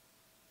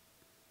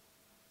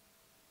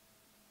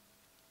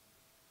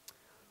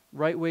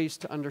 Right ways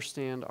to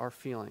understand our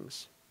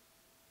feelings.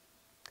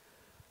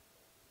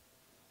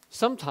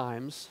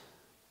 Sometimes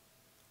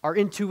our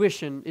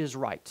intuition is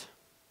right.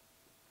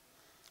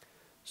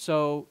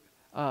 So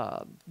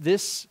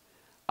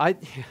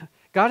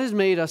God has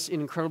made us in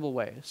incredible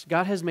ways.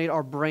 God has made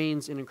our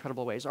brains in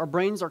incredible ways. Our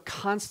brains are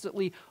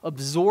constantly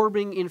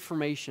absorbing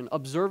information,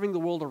 observing the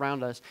world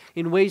around us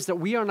in ways that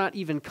we are not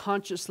even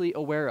consciously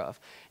aware of.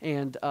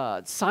 And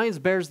science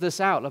bears this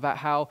out about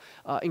how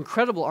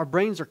incredible our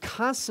brains are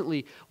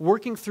constantly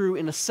working through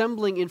and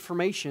assembling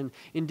information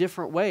in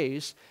different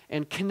ways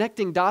and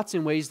connecting dots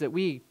in ways that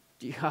we're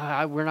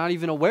not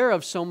even aware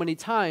of so many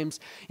times.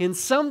 And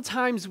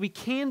sometimes we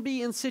can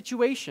be in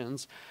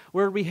situations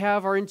where we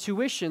have our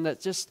intuition that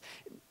just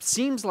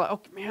seems like,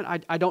 oh man,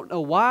 I don't know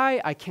why,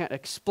 I can't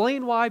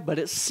explain why, but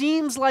it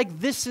seems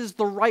like this is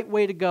the right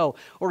way to go,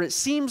 or it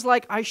seems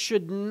like I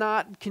should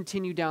not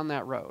continue down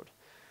that road.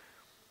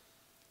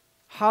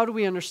 How do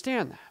we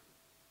understand that?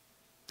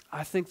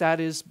 I think that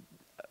is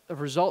a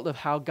result of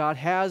how God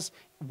has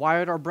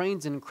wired our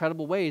brains in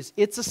incredible ways.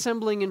 It's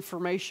assembling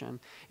information,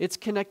 it's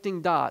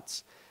connecting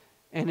dots,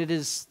 and it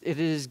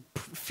is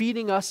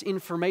feeding us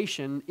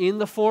information in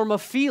the form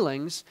of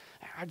feelings.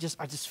 I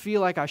just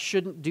feel like I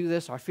shouldn't do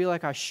this, or I feel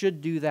like I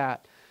should do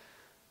that.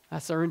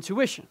 That's our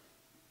intuition.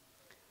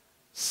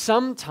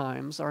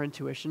 Sometimes our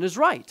intuition is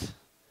right,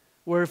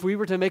 where if we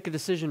were to make a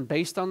decision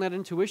based on that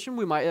intuition,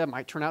 it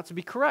might turn out to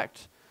be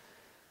correct.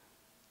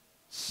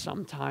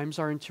 Sometimes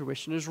our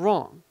intuition is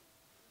wrong.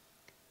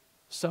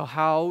 So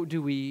how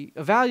do we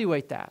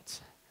evaluate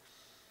that?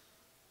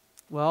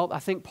 Well, I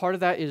think part of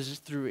that is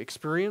through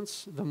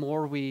experience. The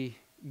more we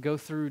go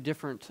through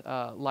different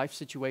life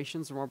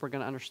situations, the more we're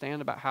going to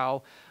understand about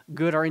how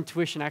good our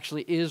intuition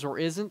actually is or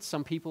isn't.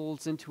 Some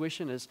people's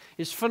intuition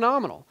is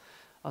phenomenal.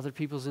 Other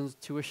people's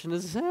intuition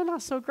is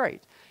not so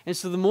great. And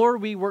so the more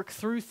we work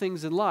through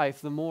things in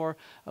life, the more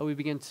we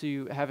begin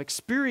to have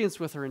experience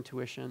with our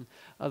intuition,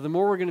 the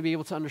more we're going to be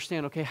able to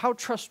understand, okay, how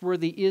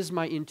trustworthy is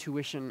my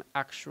intuition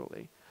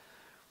actually?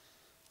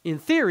 In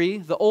theory,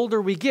 the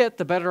older we get,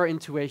 the better our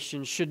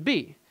intuition should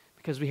be,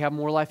 because we have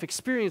more life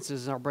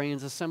experiences and our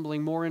brain's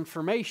assembling more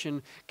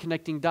information,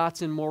 connecting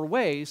dots in more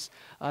ways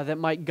that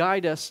might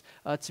guide us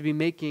to be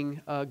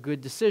making good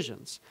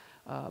decisions.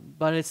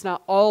 But it's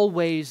not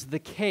always the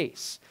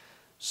case.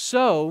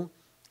 So,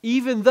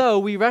 even though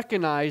we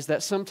recognize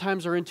that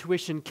sometimes our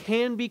intuition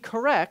can be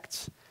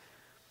correct,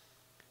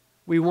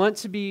 we want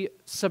to be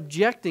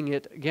subjecting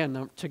it,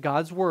 again, to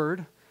God's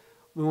Word.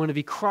 We want to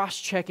be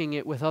cross-checking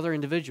it with other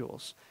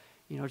individuals.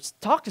 Just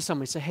talk to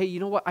somebody. Say, hey, you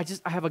know what?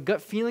 I have a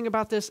gut feeling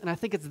about this, and I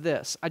think it's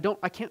this. I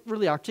can't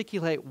really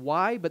articulate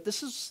why, but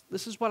this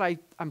is what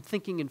I'm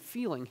thinking and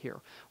feeling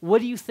here.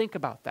 What do you think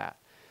about that?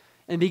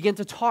 And begin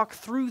to talk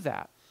through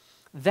that.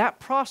 That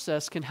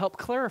process can help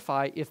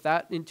clarify if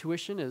that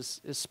intuition is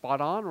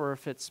spot on, or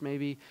if it's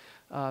maybe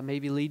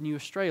leading you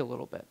astray a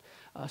little bit.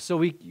 So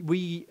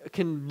we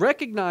can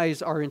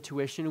recognize our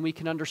intuition, and we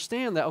can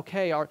understand that,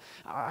 okay,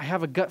 I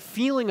have a gut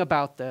feeling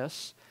about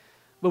this,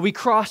 but we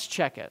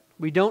cross-check it.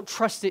 We don't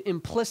trust it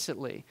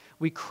implicitly.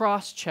 We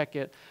cross-check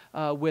it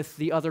with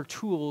the other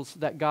tools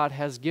that God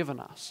has given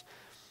us.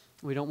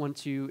 We don't want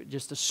to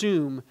just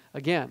assume,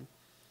 again,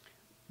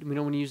 we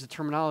don't want to use the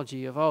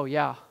terminology of, oh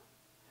yeah,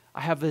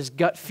 I have this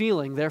gut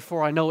feeling,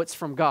 therefore I know it's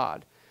from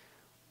God.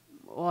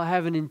 Well, I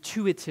have an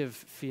intuitive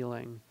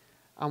feeling.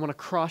 I want to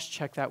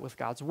cross-check that with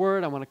God's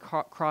Word. I want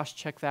to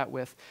cross-check that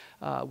with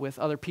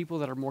other people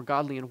that are more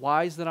godly and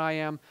wise than I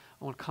am.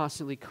 I want to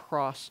constantly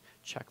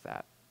cross-check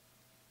that.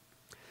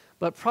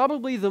 But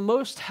probably the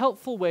most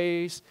helpful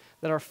ways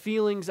that our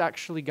feelings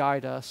actually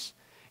guide us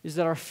is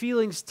that our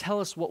feelings tell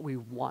us what we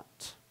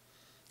want.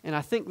 And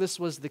I think this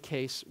was the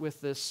case with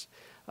this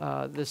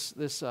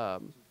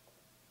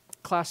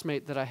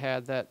classmate that I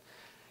had that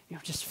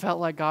just felt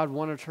like God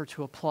wanted her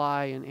to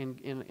apply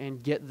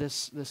and get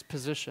this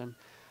position.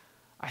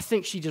 I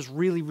think she just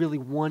really, really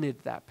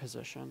wanted that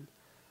position.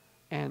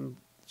 And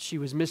she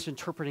was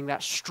misinterpreting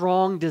that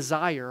strong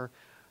desire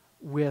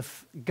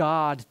with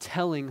God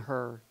telling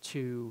her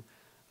to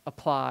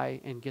apply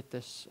and get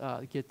this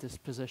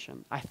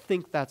position. I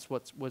think that's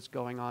what's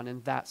going on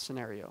in that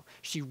scenario.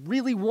 She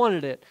really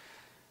wanted it,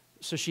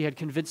 so she had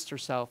convinced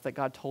herself that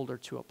God told her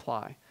to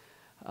apply.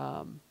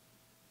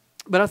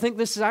 But I think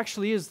this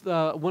actually is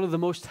one of the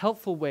most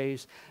helpful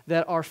ways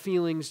that our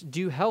feelings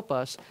do help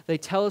us. They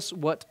tell us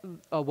what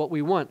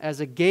we want.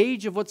 As a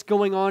gauge of what's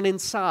going on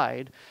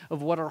inside,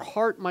 of what our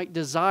heart might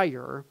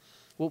desire,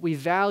 what we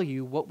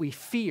value, what we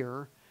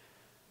fear,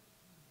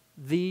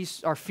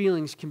 our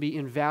feelings can be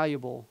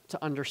invaluable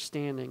to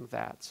understanding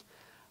that.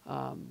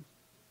 And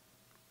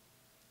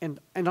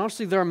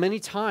honestly, there are many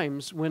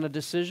times when a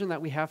decision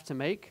that we have to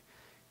make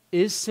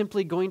is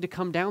simply going to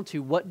come down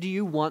to, what do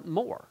you want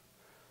more?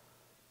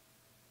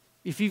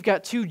 If you've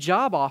got two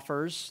job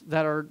offers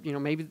that are,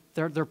 maybe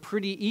they're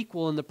pretty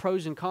equal in the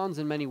pros and cons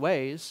in many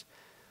ways,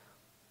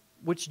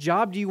 which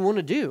job do you want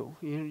to do?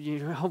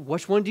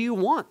 Which one do you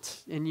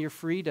want? And you're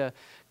free to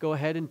go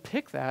ahead and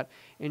pick that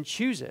and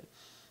choose it.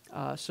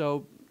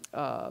 So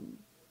our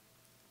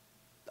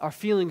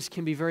feelings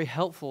can be very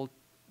helpful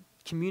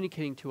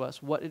communicating to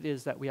us what it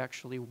is that we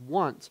actually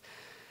want.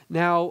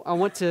 Now, I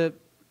want to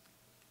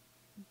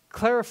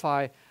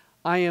clarify,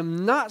 I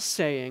am not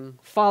saying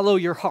follow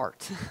your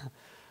heart.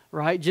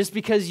 right? Just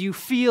because you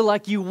feel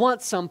like you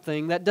want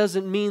something, that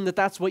doesn't mean that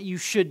that's what you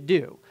should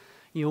do.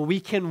 We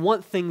can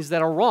want things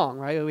that are wrong,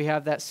 right? We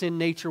have that sin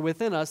nature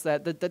within us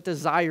that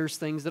desires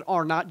things that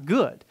are not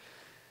good.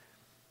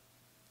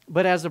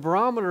 But as a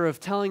barometer of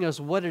telling us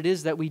what it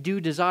is that we do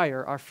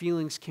desire, our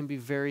feelings can be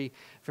very,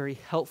 very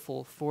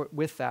helpful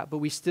with that. But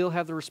we still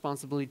have the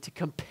responsibility to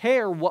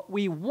compare what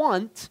we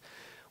want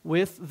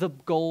with the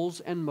goals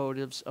and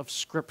motives of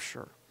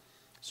Scripture.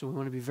 So we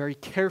want to be very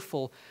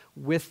careful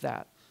with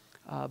that.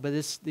 But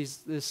this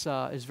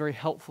is very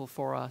helpful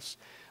for us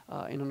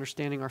in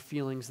understanding our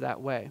feelings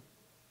that way.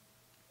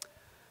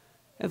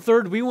 And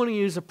third, we want to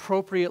use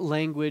appropriate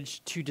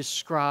language to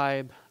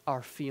describe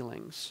our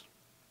feelings.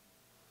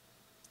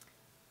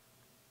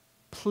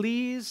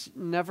 Please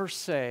never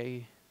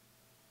say,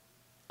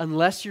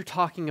 unless you're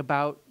talking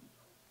about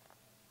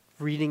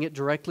reading it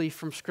directly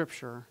from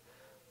Scripture,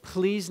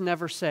 please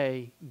never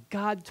say,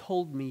 God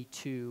told me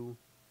to,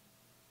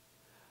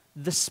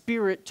 the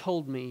Spirit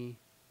told me,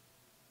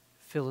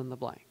 fill in the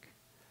blank.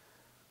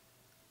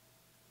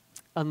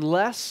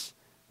 Unless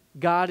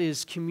God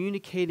is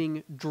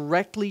communicating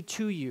directly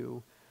to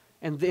you,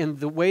 and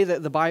the way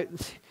that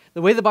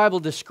the Bible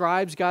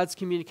describes God's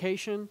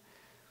communication,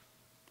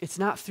 it's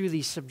not through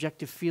these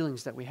subjective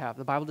feelings that we have.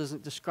 The Bible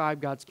doesn't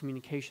describe God's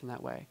communication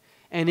that way.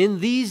 And in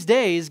these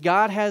days,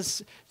 God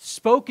has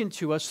spoken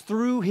to us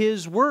through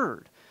His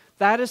Word.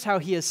 That is how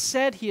He has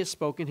said He has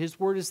spoken. His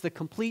Word is the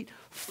complete,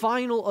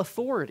 final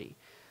authority.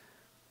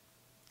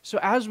 So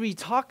as we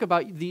talk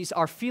about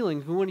our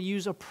feelings, we want to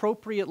use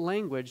appropriate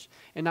language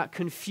and not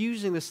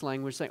confusing this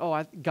language, saying,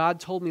 oh, God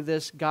told me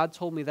this, God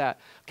told me that.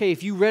 Okay,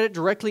 if you read it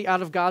directly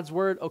out of God's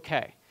Word,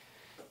 okay.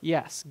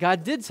 Yes,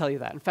 God did tell you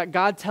that. In fact,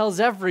 God tells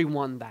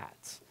everyone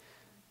that.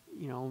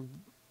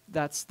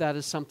 That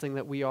is something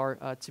that we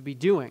are to be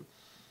doing.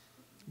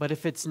 But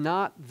if it's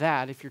not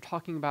that, if you're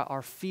talking about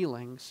our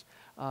feelings,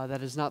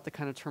 that is not the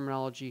kind of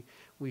terminology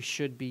we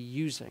should be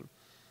using.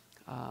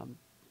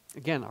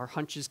 Again, our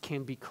hunches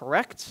can be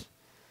correct.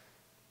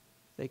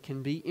 They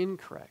can be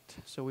incorrect.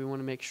 So we want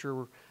to make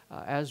sure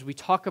as we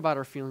talk about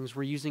our feelings,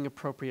 we're using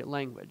appropriate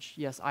language.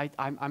 Yes,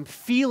 I'm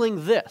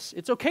feeling this.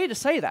 It's okay to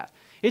say that.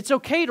 It's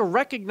okay to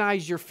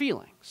recognize your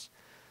feelings.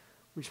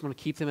 We just want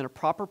to keep them in a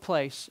proper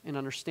place in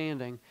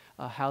understanding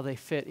how they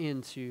fit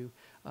into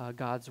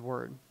God's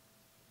Word.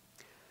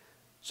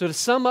 So to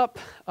sum up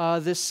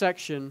this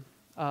section,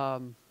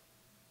 I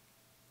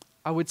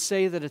would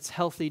say that it's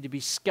healthy to be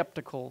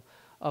skeptical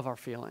of our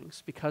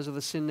feelings. Because of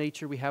the sin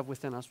nature we have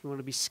within us, we want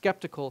to be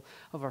skeptical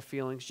of our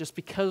feelings. Just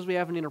because we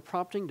have an inner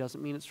prompting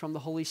doesn't mean it's from the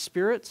Holy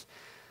Spirit.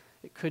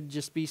 It could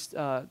just be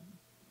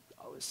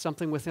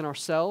something within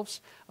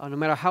ourselves. No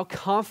matter how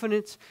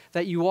confident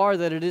that you are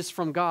that it is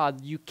from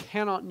God, you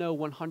cannot know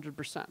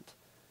 100%.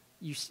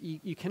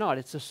 You cannot.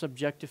 It's a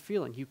subjective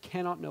feeling. You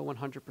cannot know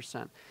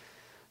 100%.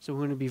 So we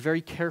want to be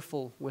very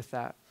careful with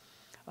that.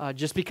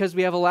 Just because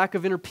we have a lack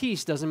of inner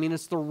peace doesn't mean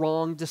it's the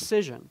wrong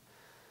decision.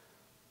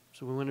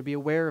 So we want to be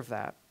aware of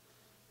that.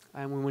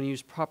 And we want to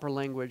use proper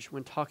language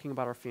when talking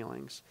about our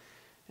feelings.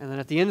 And then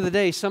at the end of the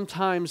day,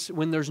 sometimes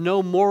when there's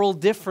no moral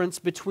difference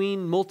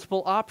between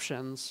multiple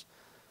options,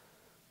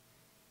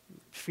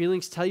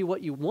 feelings tell you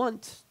what you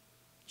want,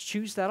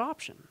 choose that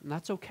option. And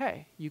that's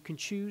okay. You can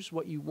choose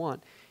what you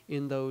want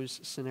in those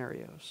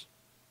scenarios.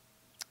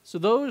 So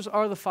those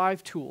are the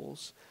 5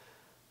 tools.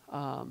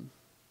 And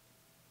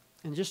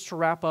just to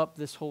wrap up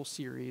this whole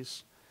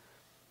series,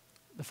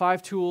 the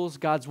 5 tools: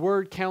 God's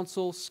Word,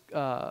 counsel,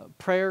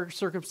 prayer,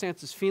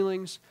 circumstances,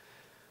 feelings.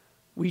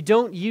 We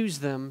don't use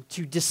them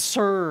to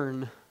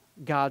discern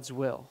God's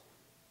will.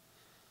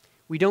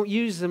 We don't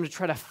use them to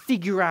try to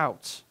figure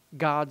out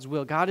God's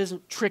will. God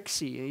isn't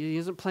tricksy. He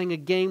isn't playing a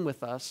game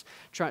with us,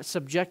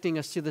 subjecting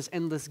us to this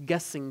endless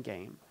guessing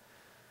game.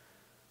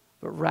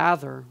 But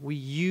rather, we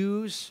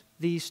use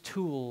these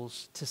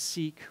tools to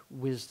seek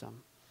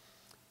wisdom.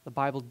 The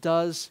Bible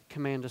does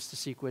command us to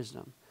seek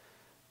wisdom.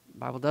 The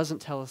Bible doesn't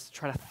tell us to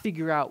try to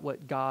figure out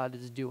what God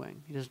is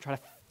doing. He doesn't try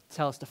to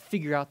tell us to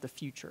figure out the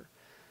future.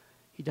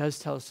 He does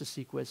tell us to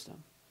seek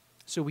wisdom.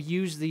 So we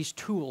use these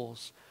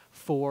tools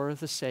for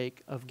the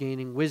sake of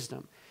gaining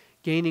wisdom.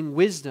 Gaining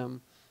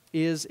wisdom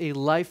is a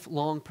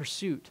lifelong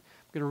pursuit.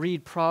 I'm going to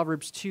read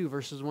Proverbs 2,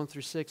 verses 1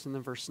 through 6, and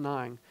then verse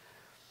 9.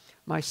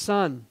 My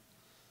son,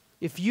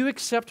 if you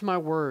accept my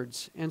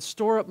words and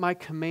store up my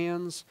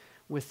commands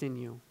within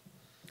you,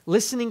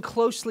 listening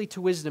closely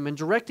to wisdom and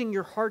directing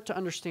your heart to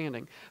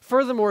understanding.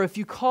 Furthermore, if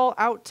you call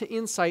out to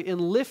insight and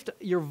lift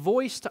your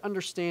voice to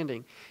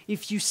understanding,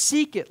 if you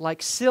seek it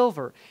like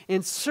silver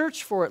and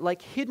search for it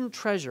like hidden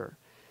treasure,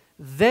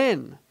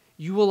 then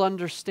you will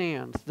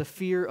understand the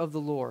fear of the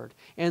Lord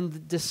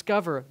and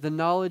discover the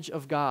knowledge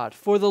of God.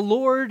 For the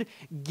Lord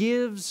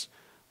gives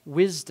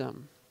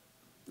wisdom,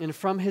 and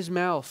from His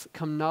mouth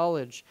come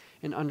knowledge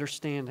and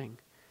understanding.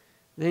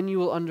 Then you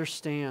will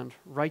understand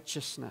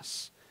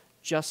righteousness,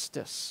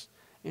 justice,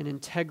 and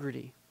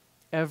integrity,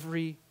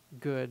 every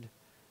good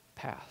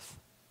path.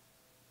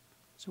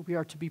 So we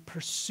are to be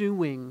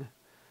pursuing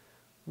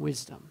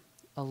wisdom,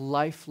 a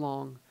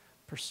lifelong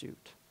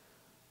pursuit.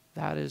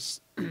 That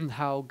is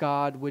how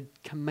God would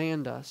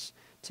command us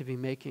to be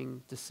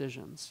making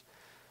decisions.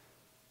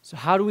 So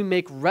how do we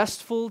make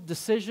restful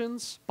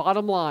decisions?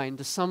 Bottom line,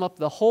 to sum up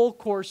the whole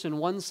course in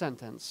one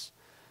sentence: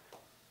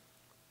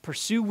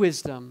 pursue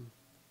wisdom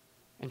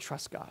and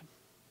trust God.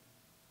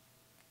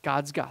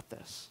 God's got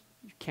this.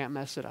 You can't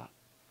mess it up.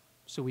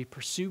 So we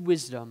pursue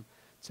wisdom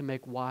to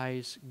make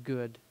wise,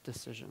 good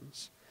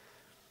decisions.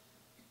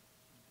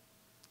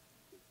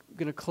 I'm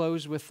going to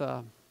close with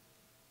an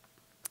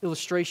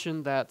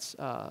illustration that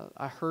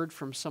I heard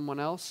from someone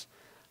else.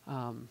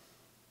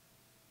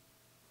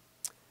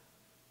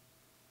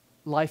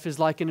 Life is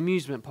like an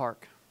amusement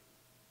park.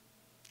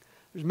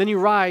 There's many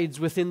rides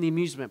within the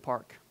amusement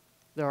park.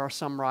 There are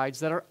some rides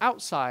that are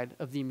outside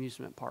of the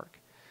amusement park.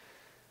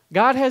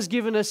 God has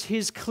given us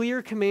His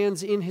clear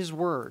commands in His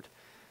Word.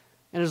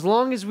 And as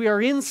long as we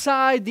are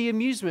inside the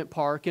amusement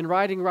park and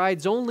riding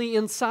rides only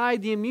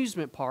inside the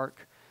amusement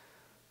park,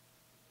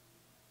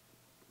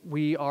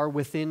 we are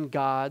within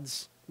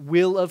God's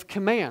will of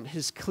command,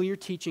 His clear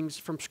teachings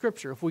from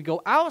Scripture. If we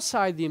go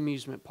outside the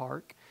amusement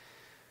park,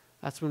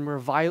 that's when we're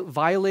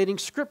violating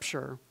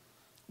Scripture.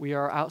 We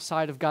are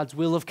outside of God's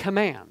will of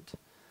command.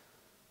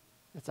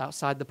 It's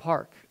outside the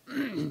park.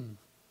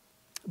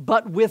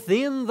 But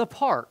within the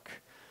park,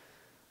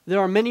 there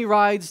are many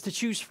rides to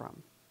choose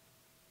from.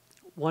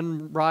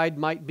 One ride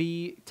might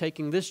be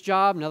taking this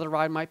job. Another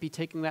ride might be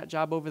taking that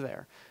job over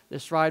there.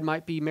 This ride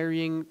might be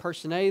marrying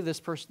person A.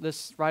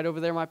 This ride over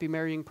there might be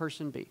marrying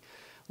person B.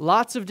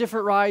 Lots of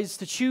different rides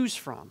to choose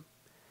from.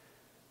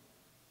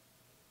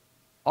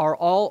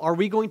 Are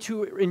we going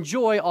to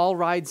enjoy all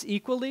rides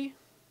equally?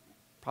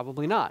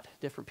 Probably not.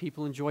 Different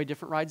people enjoy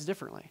different rides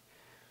differently.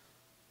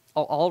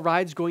 Are all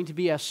rides going to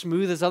be as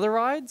smooth as other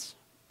rides?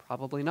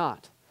 Probably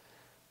not.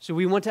 So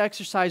we want to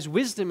exercise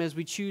wisdom as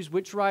we choose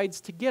which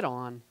rides to get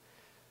on,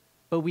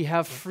 but we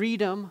have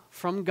freedom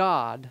from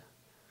God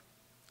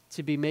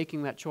to be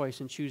making that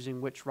choice and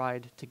choosing which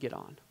ride to get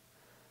on.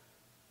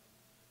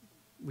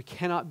 We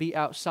cannot be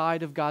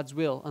outside of God's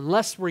will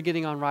unless we're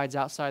getting on rides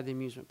outside the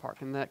amusement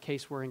park. In that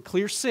case, we're in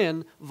clear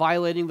sin,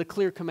 violating the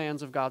clear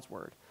commands of God's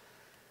Word.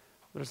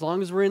 But as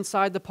long as we're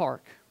inside the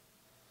park,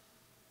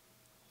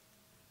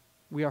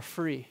 we are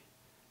free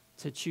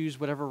to choose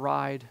whatever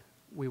ride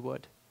we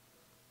would.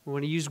 We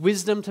want to use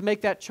wisdom to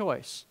make that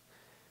choice,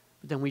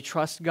 but then we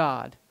trust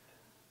God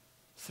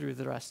through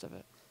the rest of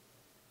it.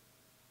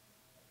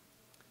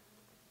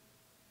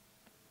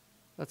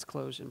 Let's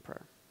close in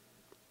prayer.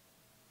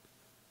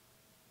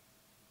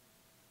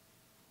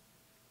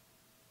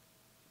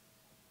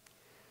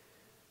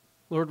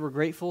 Lord, we're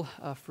grateful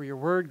for your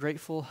word,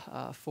 grateful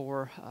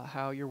for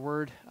how your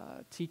word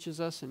teaches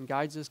us and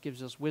guides us,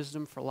 gives us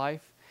wisdom for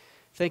life.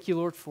 Thank you,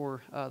 Lord,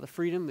 for the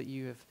freedom that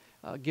you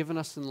have given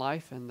us in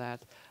life, and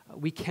that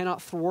we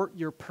cannot thwart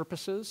your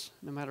purposes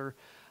no matter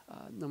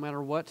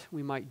what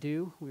we might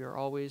do. We are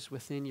always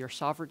within your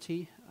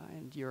sovereignty,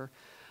 and your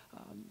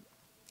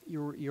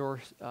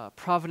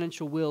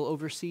providential will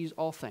oversees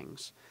all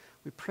things.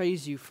 We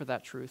praise you for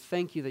that truth.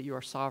 Thank you that you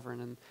are sovereign,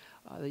 and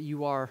that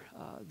you are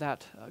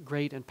that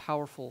great and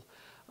powerful,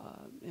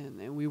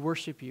 and we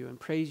worship you and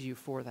praise you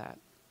for that.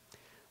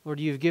 Lord,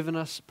 you have given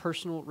us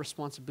personal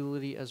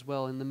responsibility as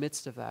well in the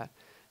midst of that,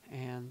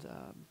 and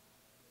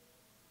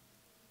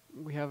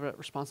we have a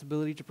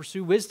responsibility to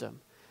pursue wisdom.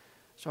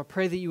 So I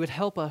pray that you would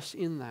help us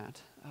in that.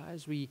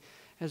 As we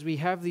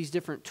have these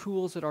different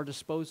tools at our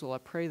disposal, I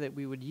pray that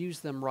we would use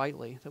them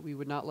rightly, that we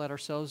would not let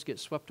ourselves get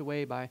swept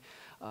away by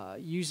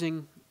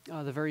using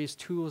the various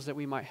tools that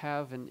we might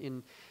have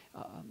in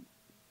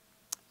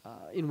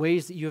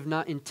ways that you have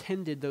not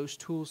intended those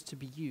tools to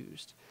be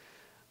used,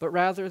 but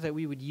rather that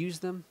we would use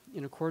them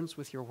in accordance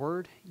with your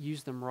word,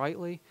 use them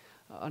rightly,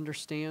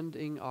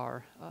 understanding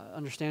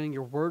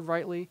your word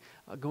rightly,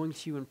 going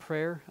to you in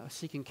prayer,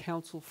 seeking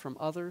counsel from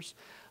others,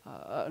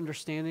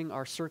 understanding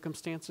our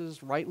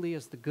circumstances rightly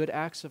as the good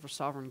acts of a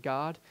sovereign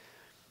God,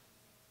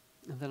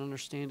 and then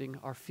understanding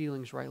our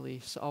feelings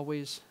rightly, so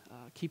always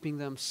keeping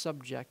them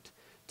subject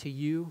to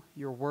you,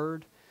 your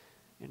word,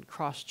 and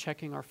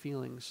cross-checking our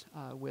feelings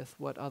with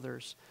what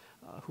others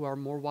who are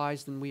more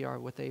wise than we are,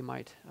 what they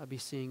might be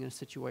seeing in a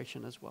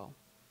situation as well.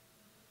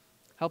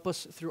 Help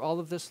us through all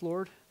of this,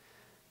 Lord.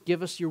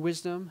 Give us your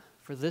wisdom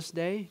for this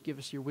day. Give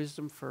us your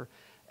wisdom for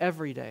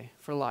every day,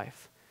 for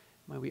life.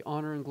 May we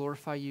honor and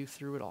glorify you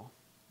through it all.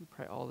 We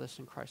pray all this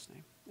in Christ's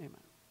name.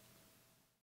 Amen.